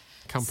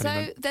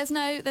accompaniment.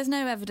 So there's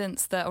no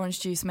evidence that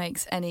orange juice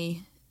makes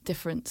any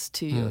difference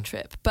to your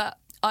trip. But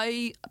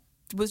I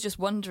was just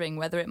wondering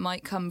whether it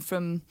might come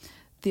from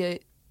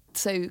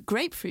so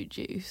grapefruit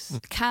juice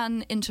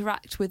can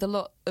interact with a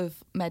lot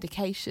of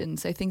medication,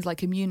 so things like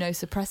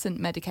immunosuppressant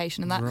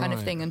medication and that kind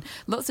of thing. And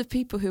lots of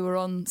people who are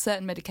on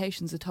certain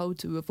medications are told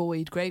to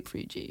avoid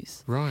grapefruit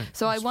juice. Right.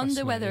 So I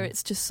wonder whether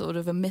it's just sort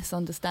of a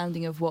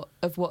misunderstanding of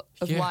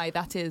why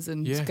that is,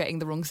 and getting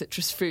the wrong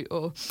citrus fruit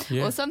or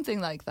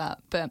something like that.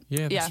 But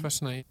that's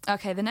fascinating.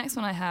 Okay, the next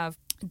one I have: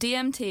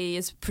 DMT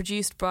is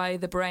produced by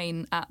the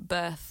brain at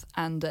birth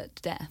and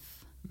at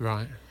death.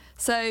 Right.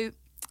 So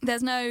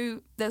there's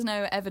no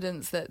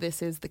evidence that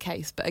this is the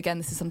case, but again,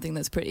 this is something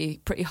that's pretty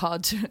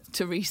hard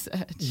to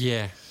research.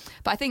 Yeah.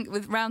 But I think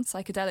around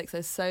psychedelics,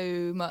 there's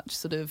so much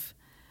sort of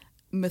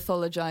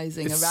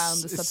mythologizing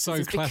around the substances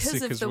so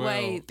classic because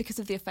of because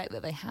of the effect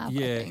that they have.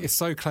 Yeah, I think. it's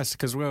so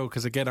classic as well,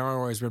 because again, I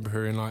always remember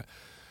hearing like,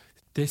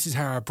 this is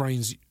how our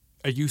brains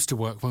are used to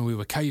work when we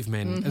were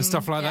cavemen and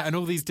stuff like that, and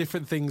all these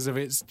different things of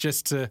it's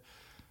just to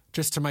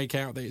make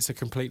out that it's a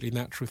completely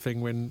natural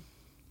thing when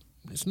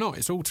it's not.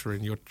 It's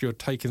altering. You're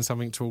taking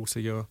something to alter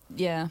your...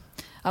 Yeah.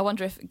 I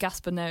wonder if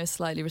Gaspar Noé is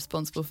slightly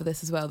responsible for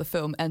this as well. The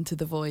film Enter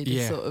the Void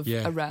is sort of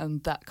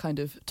around that kind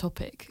of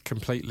topic.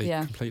 Completely.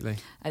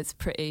 It's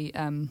pretty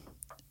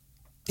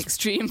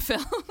extreme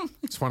film.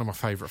 It's one of my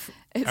favourite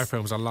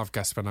films. I love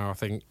Gaspar Noé. I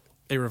think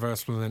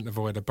Irreversible and Enter the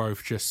Void are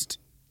both just...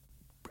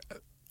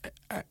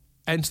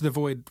 Enter the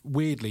Void,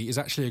 weirdly, is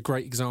actually a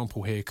great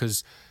example here,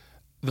 because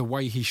the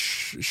way he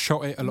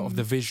shot it, a lot of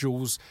the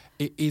visuals,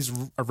 it is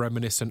a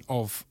reminiscent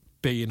of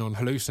being on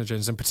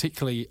hallucinogens. And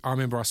particularly, I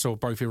remember I saw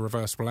both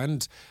Irreversible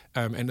and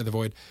Enter the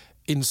Void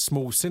in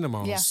small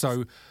cinemas. Yes.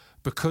 So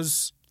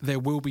because there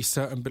will be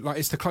certain... But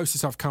it's the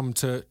closest I've come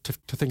to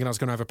thinking I was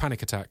going to have a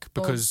panic attack.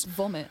 Because or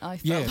vomit, I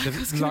felt. I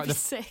was going to be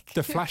sick.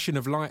 The flashing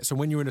of lights, and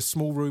when you're in a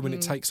small room and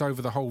it takes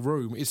over the whole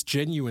room, it's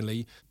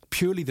genuinely...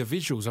 Purely the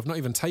visuals. I've not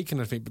even taken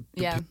anything,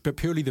 but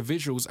purely the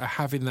visuals are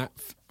having that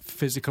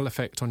physical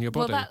effect on your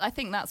body. Well, I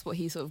think that's what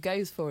he sort of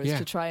goes for, is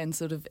to try and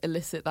sort of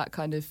elicit that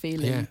kind of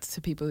feeling to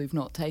people who've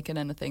not taken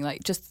anything.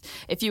 Like, just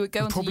if you would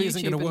go onto YouTube... probably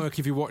isn't going to work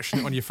if you're watching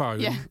it on your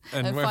phone.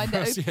 and find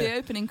the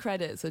opening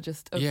credits are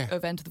just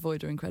of Enter the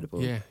Void are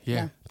incredible.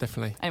 Yeah,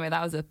 definitely. Anyway,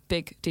 that was a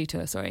big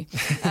detour, sorry.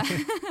 So,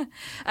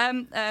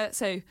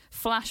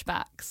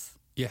 flashbacks.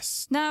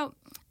 Yes. Now,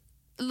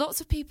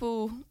 lots of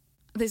people...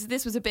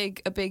 This was a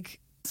big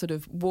sort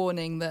of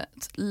warning that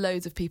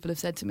loads of people have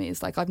said to me.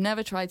 It's like, I've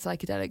never tried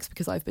psychedelics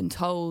because I've been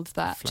told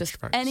that just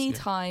any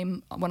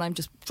time when I'm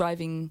just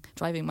driving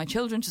my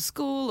children to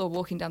school or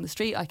walking down the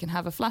street, I can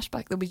have a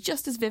flashback that'll be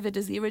just as vivid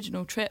as the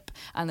original trip,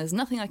 and there's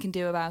nothing I can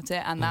do about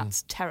it, and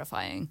that's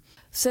terrifying.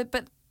 So,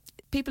 but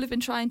people have been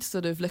trying to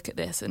sort of look at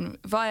this, and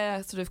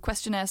via sort of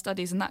questionnaire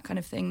studies and that kind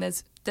of thing,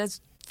 there's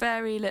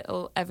very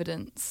little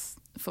evidence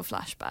for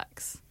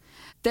flashbacks.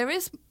 There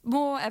is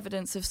more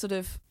evidence of sort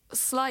of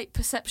slight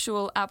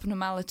perceptual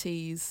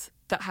abnormalities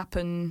that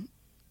happen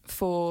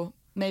for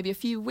maybe a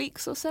few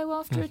weeks or so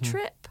after a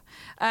trip,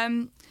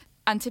 and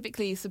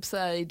typically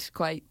subside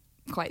quite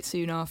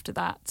soon after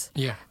that.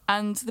 Yeah.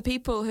 And the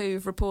people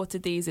who've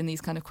reported these in these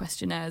kind of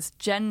questionnaires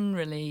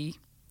generally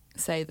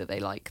say that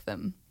they like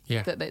them,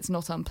 that it's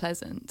not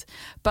unpleasant.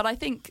 But I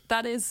think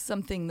that is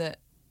something that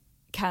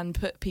can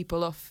put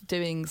people off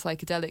doing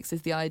psychedelics,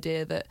 is the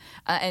idea that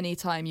at any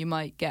time you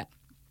might get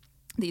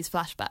these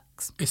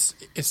flashbacks.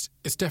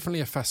 It's definitely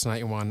a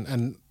fascinating one,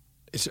 and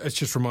it's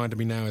just reminded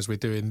me now as we're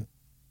doing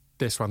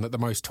this one that the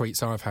most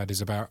tweets I've had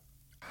is about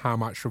how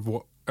much of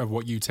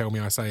what you tell me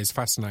I say is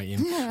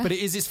fascinating. But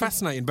it's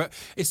fascinating. But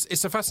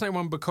it's a fascinating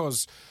one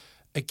because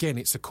again,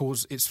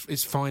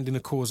 it's finding a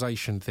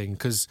causation thing,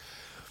 because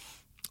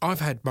I've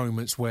had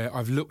moments where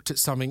I've looked at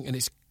something and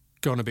it's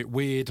gone a bit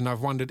weird, and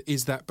I've wondered,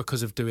 is that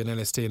because of doing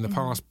LSD in the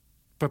past?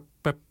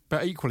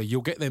 But equally,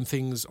 you'll get them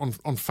things on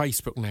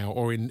Facebook now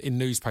or in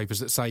newspapers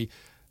that say,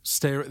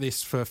 stare at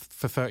this for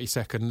 30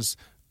 seconds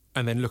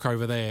and then look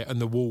over there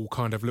and the wall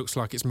kind of looks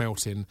like it's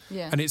melting.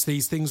 Yeah. And it's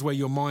these things where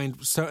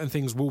certain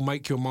things will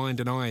make your mind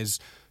and eyes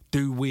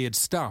do weird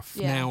stuff.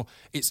 Yeah. Now,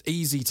 it's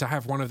easy to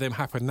have one of them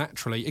happen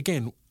naturally.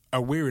 Again,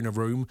 we're in a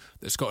room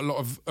that's got a lot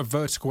of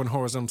vertical and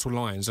horizontal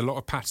lines, a lot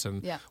of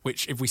pattern,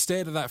 which if we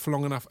stared at that for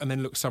long enough and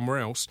then looked somewhere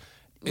else,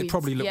 it'd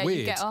probably look weird.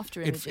 You get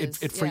after images.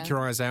 It'd freak your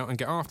eyes out and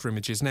get after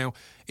images. Now,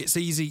 it's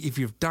easy if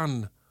you've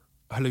done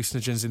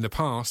hallucinogens in the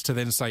past to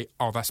then say,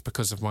 oh, that's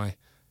because of my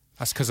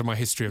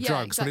history of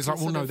drugs. Exactly. But it's like,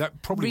 well, no,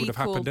 that probably would have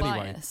happened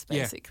anyway. Bias,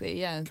 basically,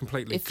 yeah.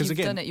 Completely. If you've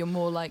done it, you're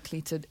more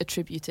likely to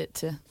attribute it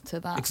to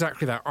that.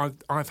 Exactly that.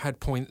 I've had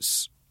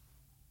points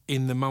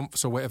in the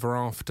months or whatever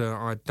after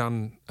I'd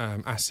done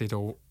acid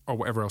or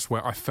whatever else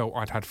where I felt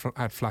I'd had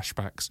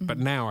flashbacks. But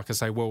now I can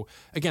say, well,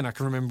 again, I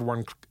can remember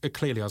one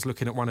clearly. I was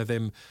looking at one of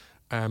them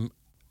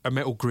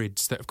metal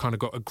grids that have kind of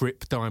got a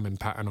grip diamond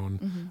pattern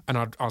on. And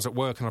I was at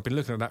work and I'd been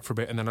looking at that for a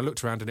bit, and then I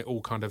looked around and it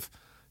all kind of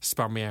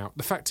spun me out.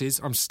 The fact is,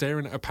 I'm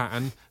staring at a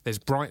pattern, there's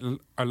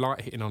a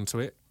light hitting onto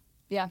it.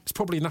 Yeah. It's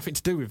probably nothing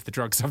to do with the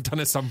drugs I've done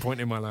at some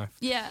point in my life.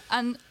 Yeah,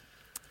 and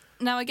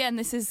now again,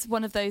 this is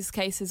one of those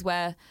cases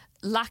where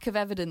lack of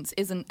evidence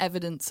isn't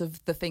evidence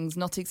of the things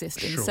not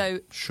existing.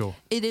 Sure.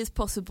 It is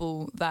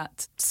possible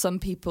that some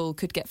people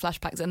could get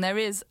flashbacks, and there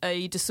is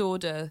a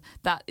disorder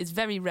that is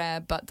very rare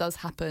but does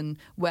happen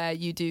where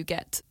you do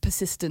get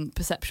persistent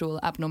perceptual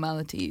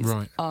abnormalities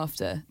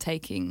after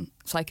taking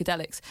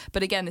psychedelics.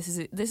 But again, this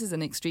is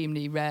an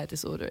extremely rare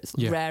disorder. It's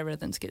rarer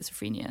than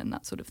schizophrenia and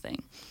that sort of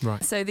thing.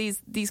 Right. So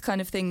these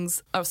kind of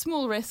things are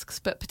small risks,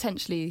 but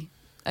potentially,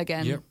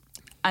 again... Yep.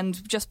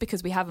 And just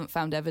because we haven't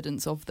found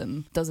evidence of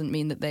them doesn't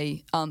mean that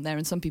they aren't there.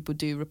 And some people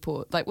do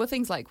report,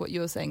 things like what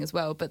you're saying as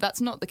well. But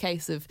that's not the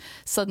case of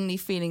suddenly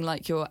feeling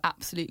like you're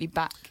absolutely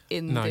back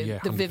in the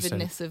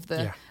vividness of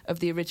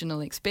the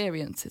original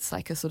experience. It's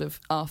like a sort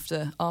of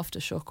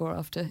aftershock or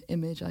after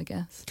image, I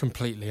guess.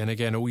 Completely. And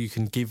again, all you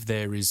can give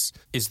there is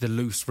the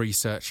loose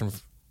research and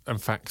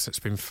facts that's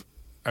been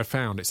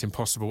found. It's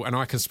impossible. And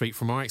I can speak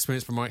from my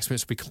experience, but my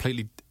experience will be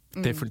completely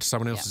different to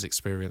someone else's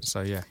experience.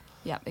 So, yeah.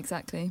 Yeah,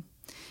 exactly.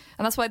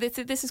 And that's why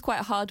this is quite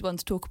a hard one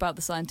to talk about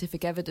the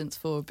scientific evidence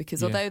for,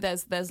 because although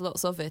there's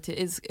lots of it, it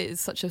is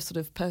such a sort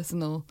of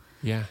personal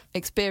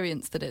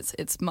experience that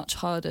it's much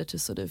harder to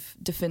sort of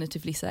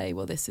definitively say,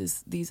 well,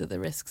 these are the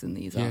risks and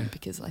these aren't,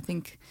 because I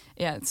think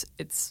it's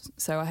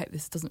so I hope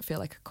this doesn't feel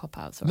like a cop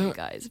out, sorry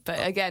guys,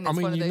 but again, it's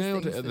one of those things. I mean, you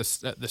nailed it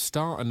at the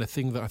start, and the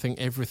thing that I think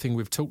everything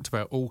we've talked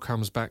about all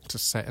comes back to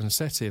set and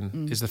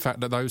setting is the fact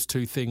that those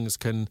two things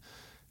can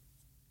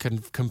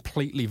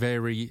completely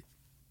vary.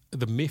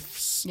 The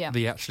myths,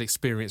 the actual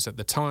experience at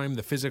the time,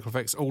 the physical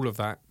effects, all of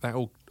that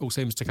all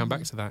seems to come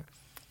back to that.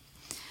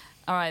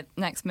 All right,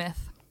 next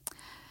myth.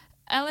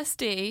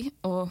 LSD,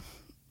 or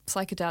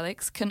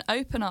psychedelics, can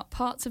open up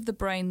parts of the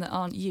brain that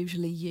aren't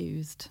usually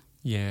used.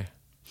 Yeah.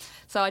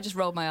 So I just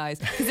rolled my eyes,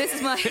 because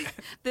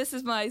this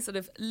is my sort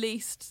of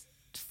least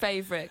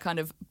favourite kind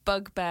of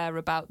bugbear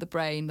about the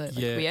brain, that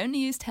we only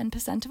use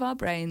 10% of our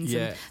brains,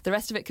 and the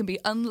rest of it can be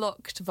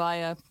unlocked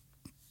via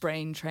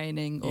brain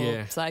training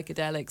or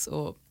psychedelics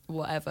or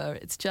whatever.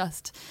 It's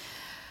just,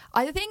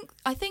 I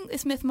think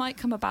this myth might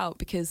come about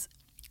because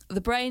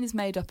the brain is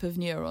made up of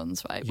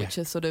neurons, right? Which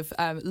are sort of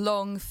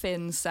long,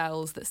 thin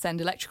cells that send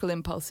electrical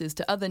impulses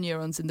to other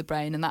neurons in the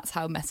brain, and that's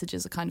how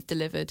messages are kind of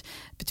delivered.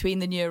 Between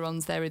the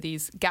neurons, there are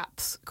these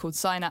gaps called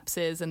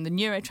synapses, and the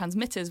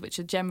neurotransmitters, which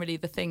are generally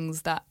the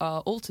things that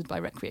are altered by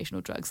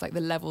recreational drugs, like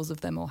the levels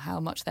of them or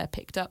how much they're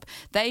picked up.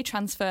 They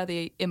transfer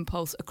the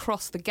impulse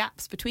across the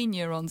gaps between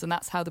neurons, and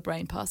that's how the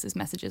brain passes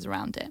messages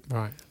around it.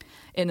 Right.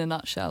 In a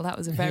nutshell, that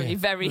was a very,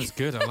 very that's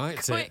good. I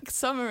liked quick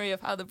summary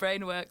of how the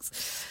brain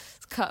works.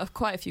 Cut off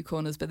quite a few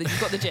corners, but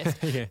you've got the gist.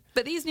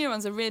 But these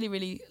neurons are really,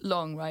 really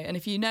long, right? And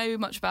if you know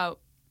much about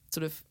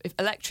if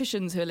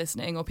electricians who are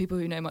listening or people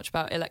who know much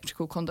about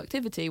electrical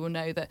conductivity will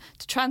know that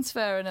to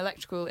transfer an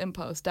electrical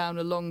impulse down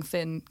a long,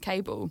 thin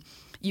cable,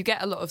 you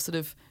get a lot of sort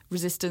of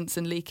resistance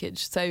and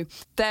leakage. So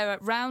there,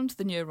 around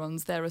the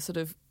neurons, there are sort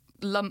of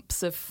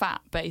lumps of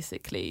fat,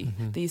 basically.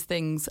 These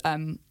things,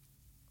 what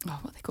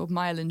are they called?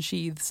 Myelin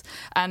sheaths.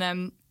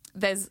 And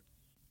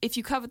if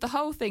you covered the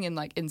whole thing in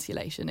like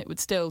insulation, it would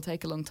still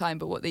take a long time.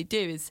 But what how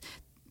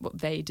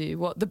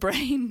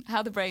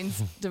the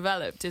brain's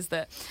developed is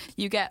that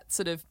you get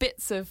sort of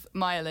bits of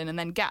myelin and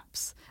then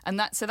gaps. And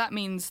that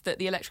means that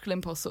the electrical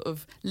impulse sort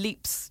of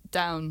leaps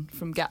down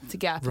from gap to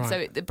gap. Right.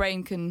 And so the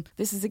brain can,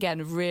 this is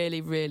again really,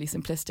 really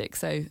simplistic.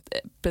 So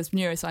there's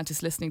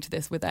neuroscientists listening to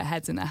this with their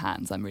heads in their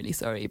hands. I'm really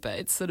sorry, but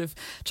it's sort of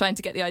trying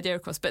to get the idea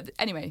across. But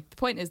anyway, the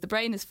point is the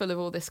brain is full of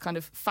all this kind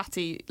of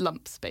fatty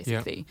lumps,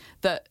 basically,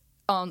 that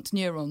aren't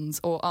neurons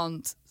or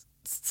aren't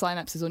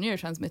synapses or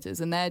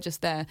neurotransmitters, and they're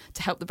just there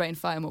to help the brain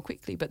fire more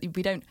quickly, but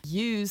we don't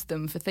use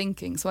them for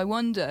thinking. So I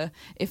wonder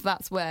if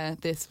that's where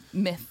this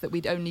myth that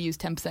we'd only use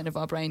 10% of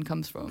our brain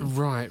comes from.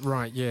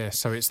 Right, yeah.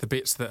 So it's the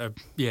bits that are,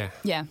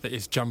 that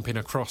is jumping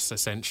across,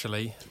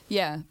 essentially.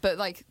 Yeah, but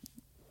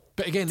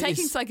again,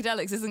 taking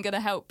psychedelics isn't going to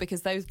help,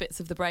 because those bits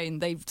of the brain,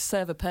 they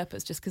serve a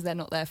purpose. Just because they're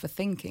not there for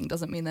thinking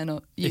doesn't mean they're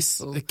not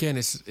useful.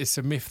 It's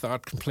a myth that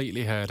I'd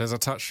completely heard, as I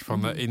touched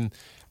upon, that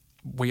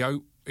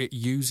it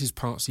uses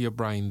parts of your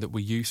brain that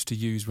we used to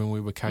use when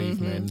we were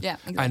cavemen. Yeah,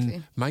 exactly.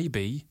 And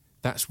maybe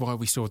that's why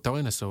we saw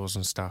dinosaurs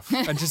and stuff.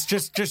 And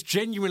just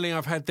genuinely,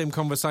 I've had them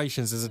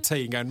conversations as a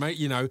teen going, mate,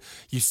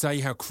 you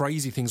say how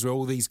crazy things were,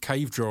 all these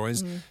cave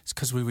drawings. It's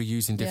because we were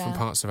using different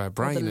parts of our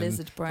brain. Or the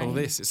lizard brain. All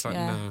this, it's like,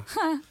 no,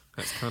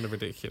 that's kind of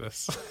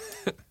ridiculous.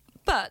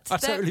 But I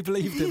totally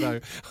believed it,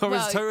 though. I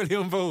was totally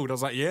on board. I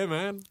was like, yeah,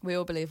 man. We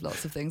all believe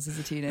lots of things as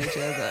a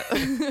teenager.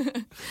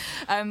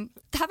 But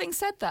having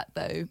said that,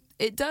 though,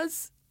 it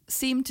does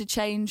seem to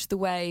change the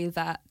way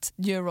that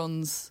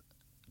neurons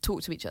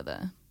talk to each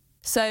other.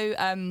 So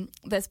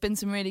there's been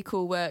some really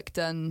cool work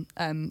done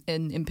in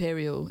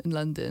Imperial in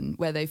London,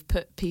 where they've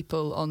put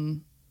people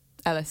on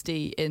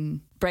LSD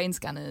in brain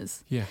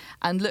scanners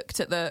and looked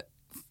at the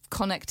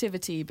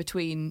connectivity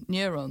between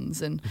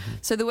neurons. And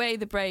so the way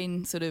the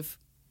brain sort of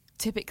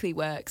typically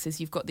works is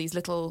you've got these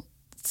little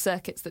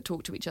circuits that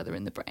talk to each other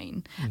in the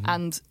brain.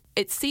 And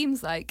it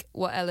seems like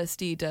what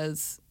LSD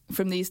does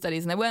from these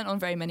studies, and they weren't on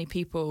very many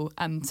people,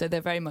 so they're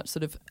very much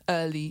sort of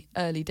early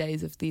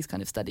days of these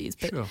kind of studies,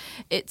 but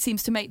it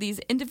seems to make these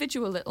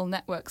individual little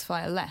networks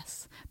fire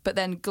less. But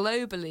then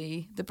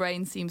globally, the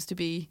brain seems to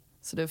be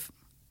sort of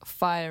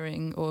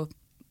firing or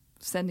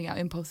sending out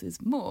impulses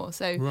more.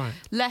 So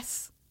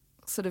less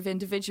sort of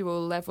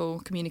individual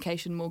level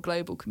communication, more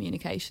global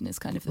communication is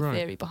kind of the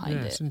theory behind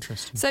it. It's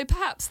interesting. So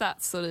perhaps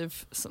that's sort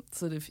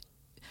of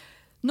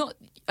not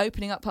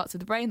opening up parts of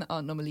the brain that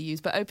aren't normally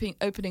used, but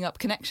opening up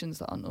connections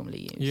that aren't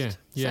normally used.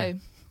 Yeah. So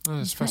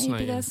that's fascinating.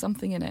 Maybe there's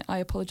something in it. I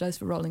apologise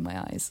for rolling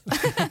my eyes.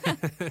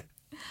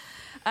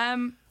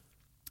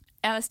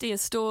 LSD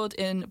is stored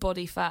in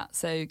body fat,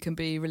 so can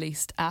be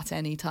released at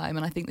any time,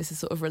 and I think this is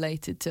sort of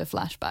related to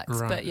flashbacks.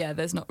 Right. But yeah,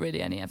 there's not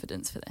really any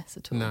evidence for this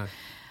at all. No.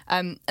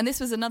 And this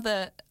was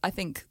another, I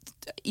think,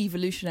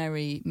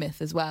 evolutionary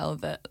myth as well,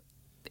 that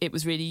it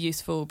was really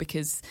useful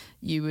because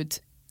you would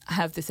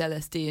have this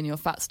LSD in your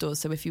fat stores,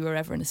 so if you were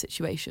ever in a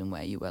situation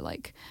where you were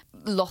like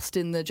lost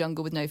in the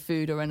jungle with no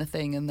food or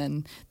anything, and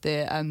then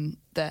the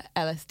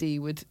LSD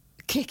would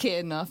kick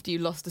in after you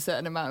lost a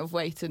certain amount of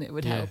weight, and it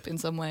would help in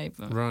some way.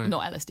 Right.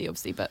 Not LSD,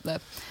 obviously, but the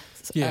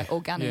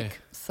organic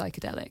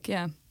psychedelic.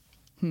 Yeah.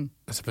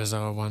 That's a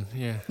bizarre one,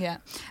 yeah. Yeah.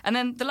 And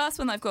then the last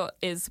one I've got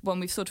is one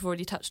we've sort of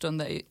already touched on,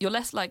 that you're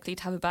less likely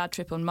to have a bad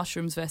trip on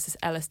mushrooms versus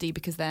LSD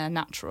because they're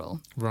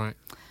natural. Right.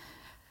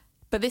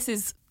 But this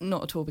is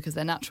not at all because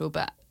they're natural,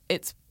 but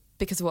it's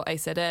because of what I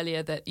said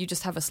earlier, that you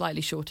just have a slightly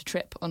shorter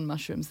trip on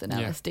mushrooms than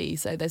LSD,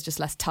 so there's just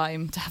less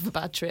time to have a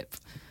bad trip.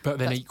 But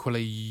then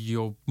equally,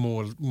 you're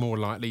more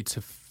likely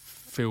to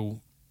feel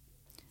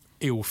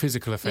ill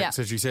physical effects,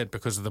 as you said,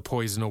 because of the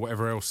poison or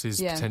whatever else is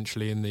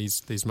potentially in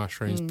these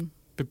mushrooms.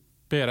 But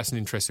yeah, that's an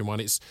interesting one.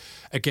 It's,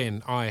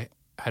 again, I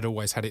had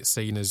always had it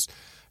seen as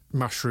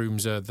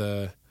mushrooms are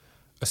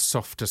a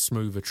softer,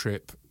 smoother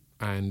trip,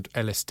 and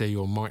LSD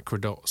or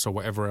microdots or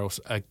whatever else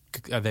are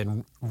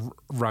then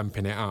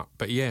ramping it up.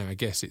 But yeah, I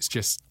guess it's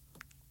just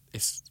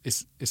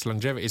it's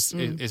longevity. It's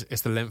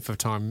the length of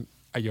time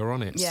you're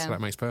on it. Yeah. So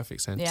that makes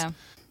perfect sense. Yeah.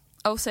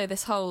 Also,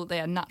 this whole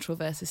natural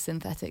versus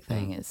synthetic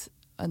thing is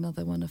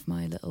another one of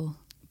my little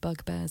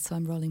bugbears. So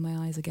I'm rolling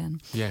my eyes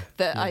again. Yeah.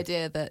 The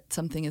idea that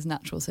something is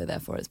natural, so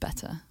therefore it's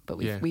better. But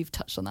we've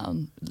touched on that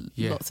on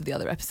lots of the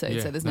other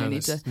episodes. So there's no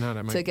need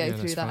to go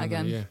through that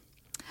again. Yeah.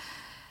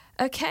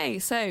 Okay,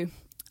 so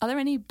are there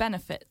any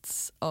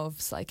benefits of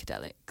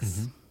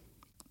psychedelics?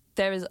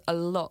 There is a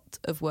lot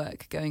of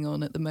work going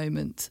on at the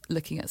moment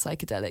looking at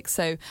psychedelics.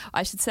 So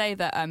I should say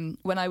that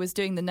when I was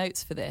doing the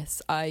notes for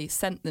this, I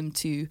sent them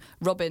to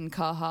Robin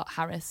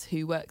Carhart-Harris,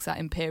 who works at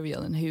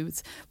Imperial and who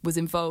was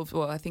involved,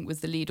 or I think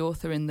was the lead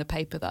author in the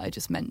paper that I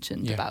just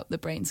mentioned about the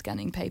brain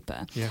scanning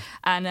paper. Yeah.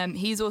 And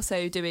he's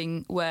also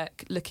doing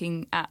work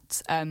looking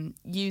at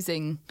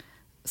using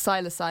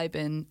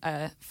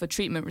psilocybin for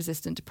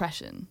treatment-resistant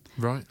depression.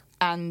 Right.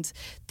 And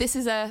this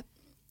is a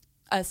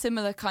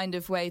similar kind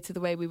of way to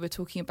the way we were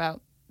talking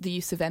about the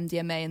use of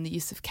MDMA and the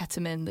use of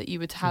ketamine, that you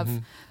would have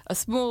a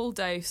small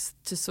dose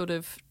to sort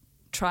of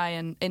try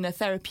and, in a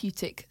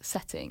therapeutic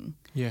setting,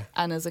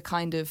 and as a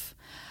kind of,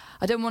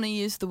 I don't want to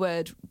use the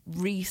word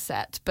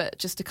reset, but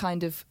just a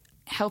kind of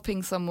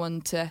helping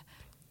someone to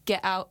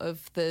get out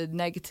of the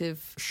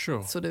negative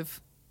sort of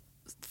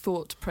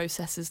thought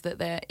processes that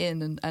they're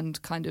in,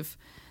 and kind of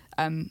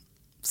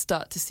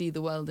start to see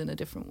the world in a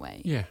different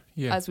way.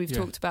 As we've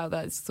talked about,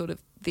 that's sort of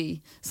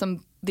the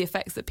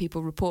effects that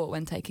people report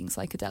when taking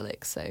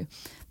psychedelics. So,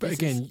 but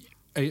again,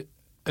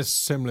 as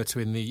similar to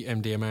in the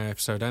MDMA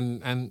episode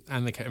and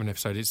the ketamine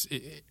episode,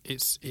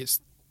 it's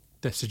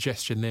the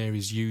suggestion there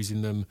is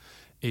using them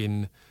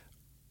in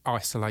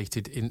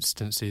isolated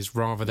instances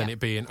rather than it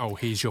being,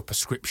 here's your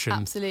prescription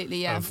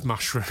of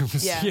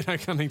mushrooms.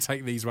 Can I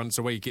take these once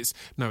a week? It's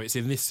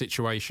in this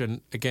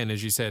situation, again,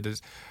 as you said,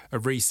 as a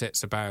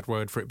reset's a bad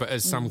word for it, but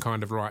as some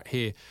kind of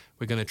here,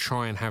 we're going to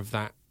try and have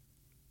that,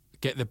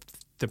 get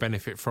the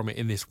benefit from it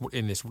in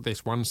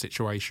this one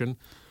situation,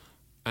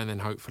 and then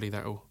hopefully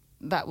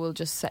that will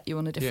just set you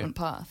on a different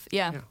path.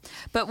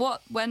 But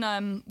when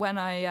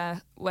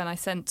I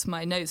sent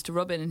my notes to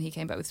Robin and he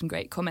came back with some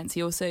great comments,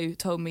 he also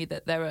told me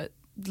that there's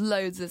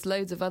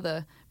loads of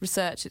other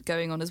research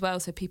going on as well.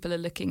 So people are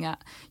looking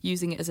at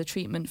using it as a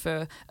treatment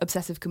for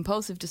obsessive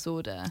compulsive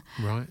disorder,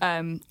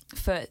 right?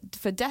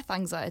 For death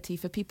anxiety,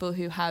 for people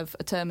who have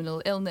a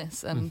terminal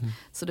illness, and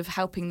sort of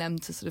helping them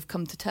to sort of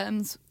come to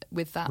terms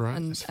with that. Right,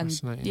 that's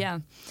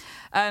fascinating.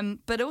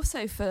 But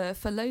also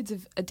for loads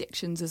of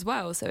addictions as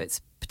well. So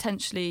it's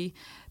potentially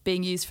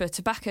being used for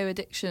tobacco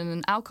addiction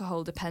and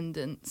alcohol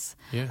dependence.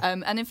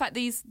 And in fact,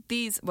 these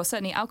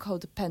certainly alcohol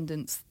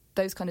dependence,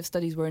 those kind of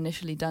studies were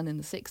initially done in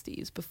the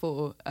 60s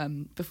before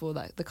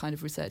the kind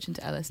of research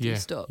into LSD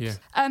stopped.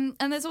 And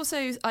there's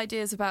also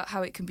ideas about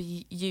how it can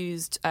be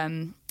used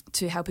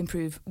to help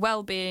improve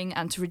well-being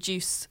and to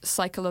reduce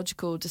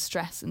psychological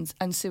distress and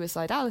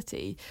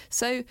suicidality.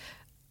 So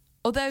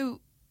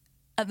although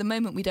at the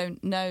moment we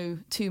don't know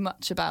too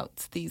much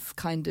about these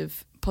kind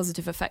of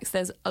positive effects,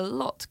 there's a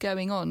lot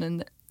going on,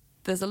 and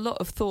there's a lot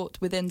of thought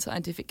within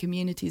scientific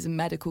communities and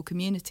medical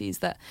communities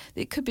that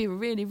it could be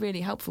really,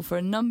 really helpful for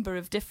a number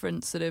of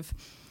different sort of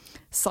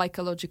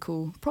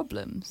psychological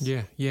problems.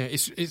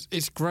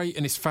 It's great,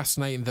 and it's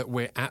fascinating that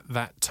we're at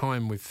that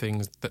time with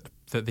things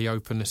that the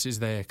openness is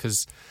there,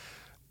 because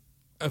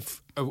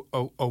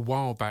a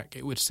while back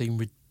it would seem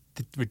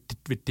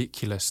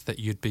ridiculous that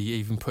you'd be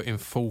even putting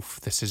forth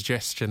the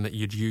suggestion that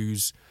you'd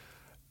use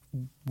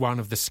one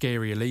of the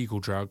scary illegal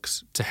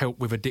drugs to help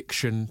with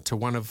addiction to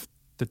one of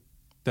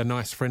the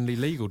nice, friendly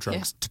legal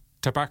drugs,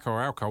 tobacco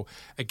or alcohol.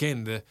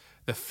 Again, the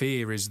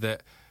fear is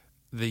that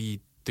the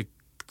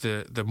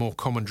more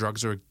common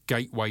drugs are a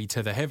gateway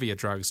to the heavier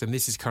drugs, and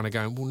this is kind of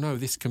going, well, no,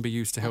 this can be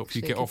used to help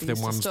you get off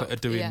them ones that are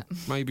doing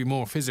maybe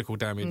more physical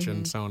damage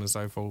and so on and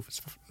so forth.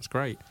 It's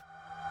great.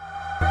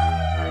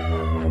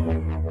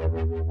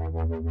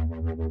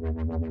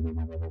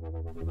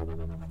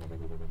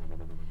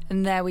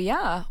 And there we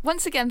are.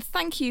 Once again,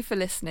 thank you for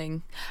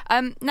listening.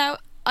 Now,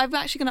 I'm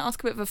actually going to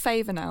ask a bit of a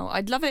favour now.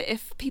 I'd love it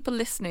if people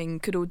listening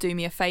could all do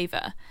me a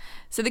favour.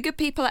 So the good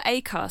people at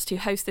Acast who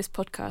host this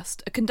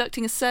podcast are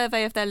conducting a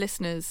survey of their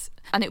listeners,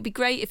 and it would be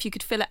great if you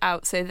could fill it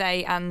out so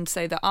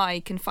that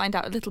I can find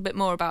out a little bit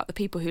more about the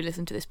people who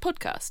listen to this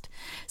podcast.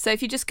 So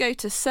if you just go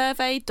to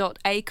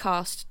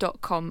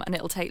survey.acast.com, and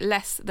it'll take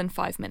less than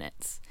 5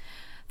 minutes.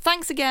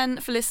 Thanks again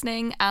for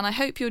listening, and I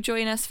hope you'll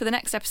join us for the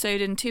next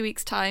episode in 2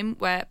 weeks' time,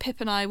 where Pip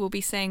and I will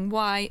be saying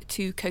why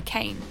to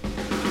cocaine.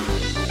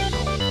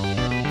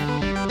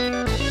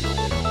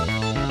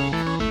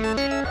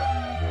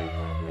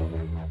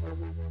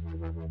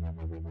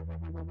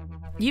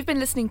 You've been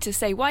listening to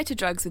Say Why to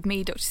Drugs with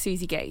me, Dr.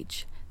 Susie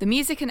Gage. The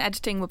music and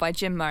editing were by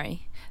Jim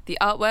Murray. The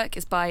artwork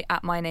is by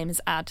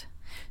 @MyNameIsAd.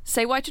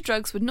 Say Why to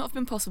Drugs would not have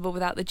been possible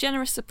without the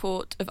generous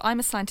support of I'm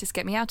a Scientist,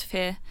 Get Me Out of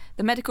Here,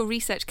 the Medical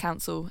Research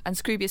Council, and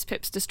Scroobius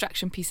Pip's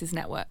Distraction Pieces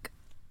Network.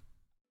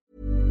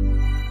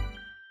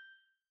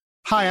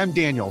 Hi, I'm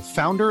Daniel,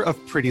 founder of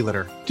Pretty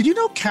Litter. Did you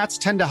know cats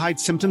tend to hide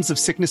symptoms of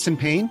sickness and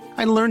pain?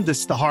 I learned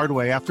this the hard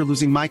way after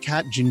losing my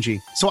cat,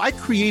 Gingy. So I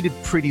created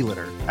Pretty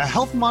Litter, a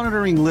health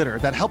monitoring litter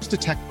that helps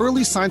detect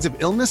early signs of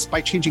illness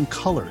by changing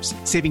colors,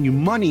 saving you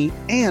money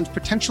and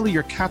potentially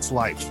your cat's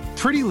life.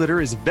 Pretty Litter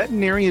is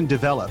veterinarian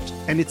developed,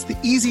 and it's the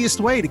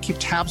easiest way to keep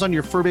tabs on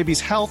your fur baby's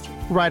health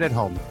right at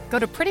home. Go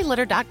to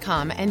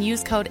prettylitter.com and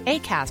use code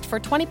ACAST for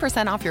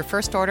 20% off your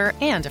first order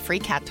and a free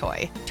cat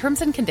toy.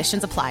 Terms and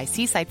conditions apply.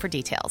 See site for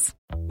details.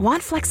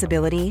 Want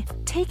flexibility?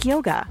 Take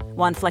yoga.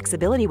 Want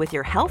flexibility with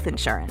your health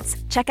insurance?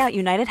 Check out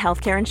United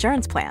Healthcare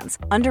Insurance Plans.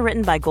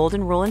 Underwritten by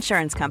Golden Rule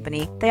Insurance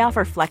Company, they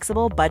offer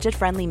flexible,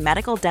 budget-friendly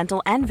medical,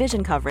 dental, and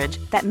vision coverage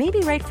that may be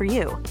right for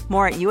you.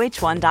 More at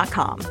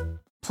uh1.com.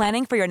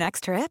 Planning for your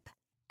next trip?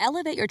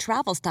 Elevate your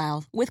travel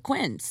style with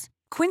Quince.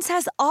 Quince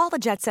has all the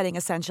jet-setting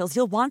essentials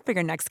you'll want for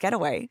your next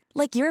getaway,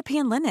 like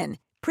European linen,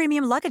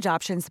 premium luggage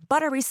options,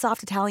 buttery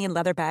soft Italian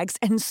leather bags,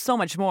 and so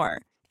much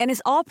more. And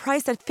is all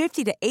priced at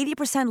 50 to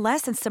 80%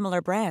 less than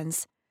similar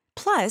brands.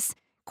 Plus,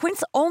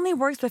 Quince only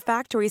works with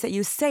factories that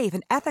use safe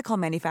and ethical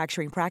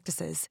manufacturing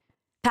practices.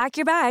 Pack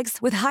your bags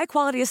with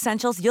high-quality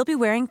essentials you'll be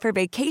wearing for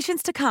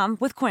vacations to come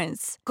with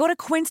Quince. Go to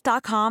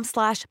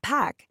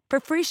quince.com/pack for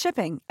free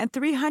shipping and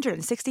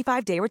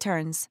 365-day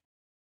returns.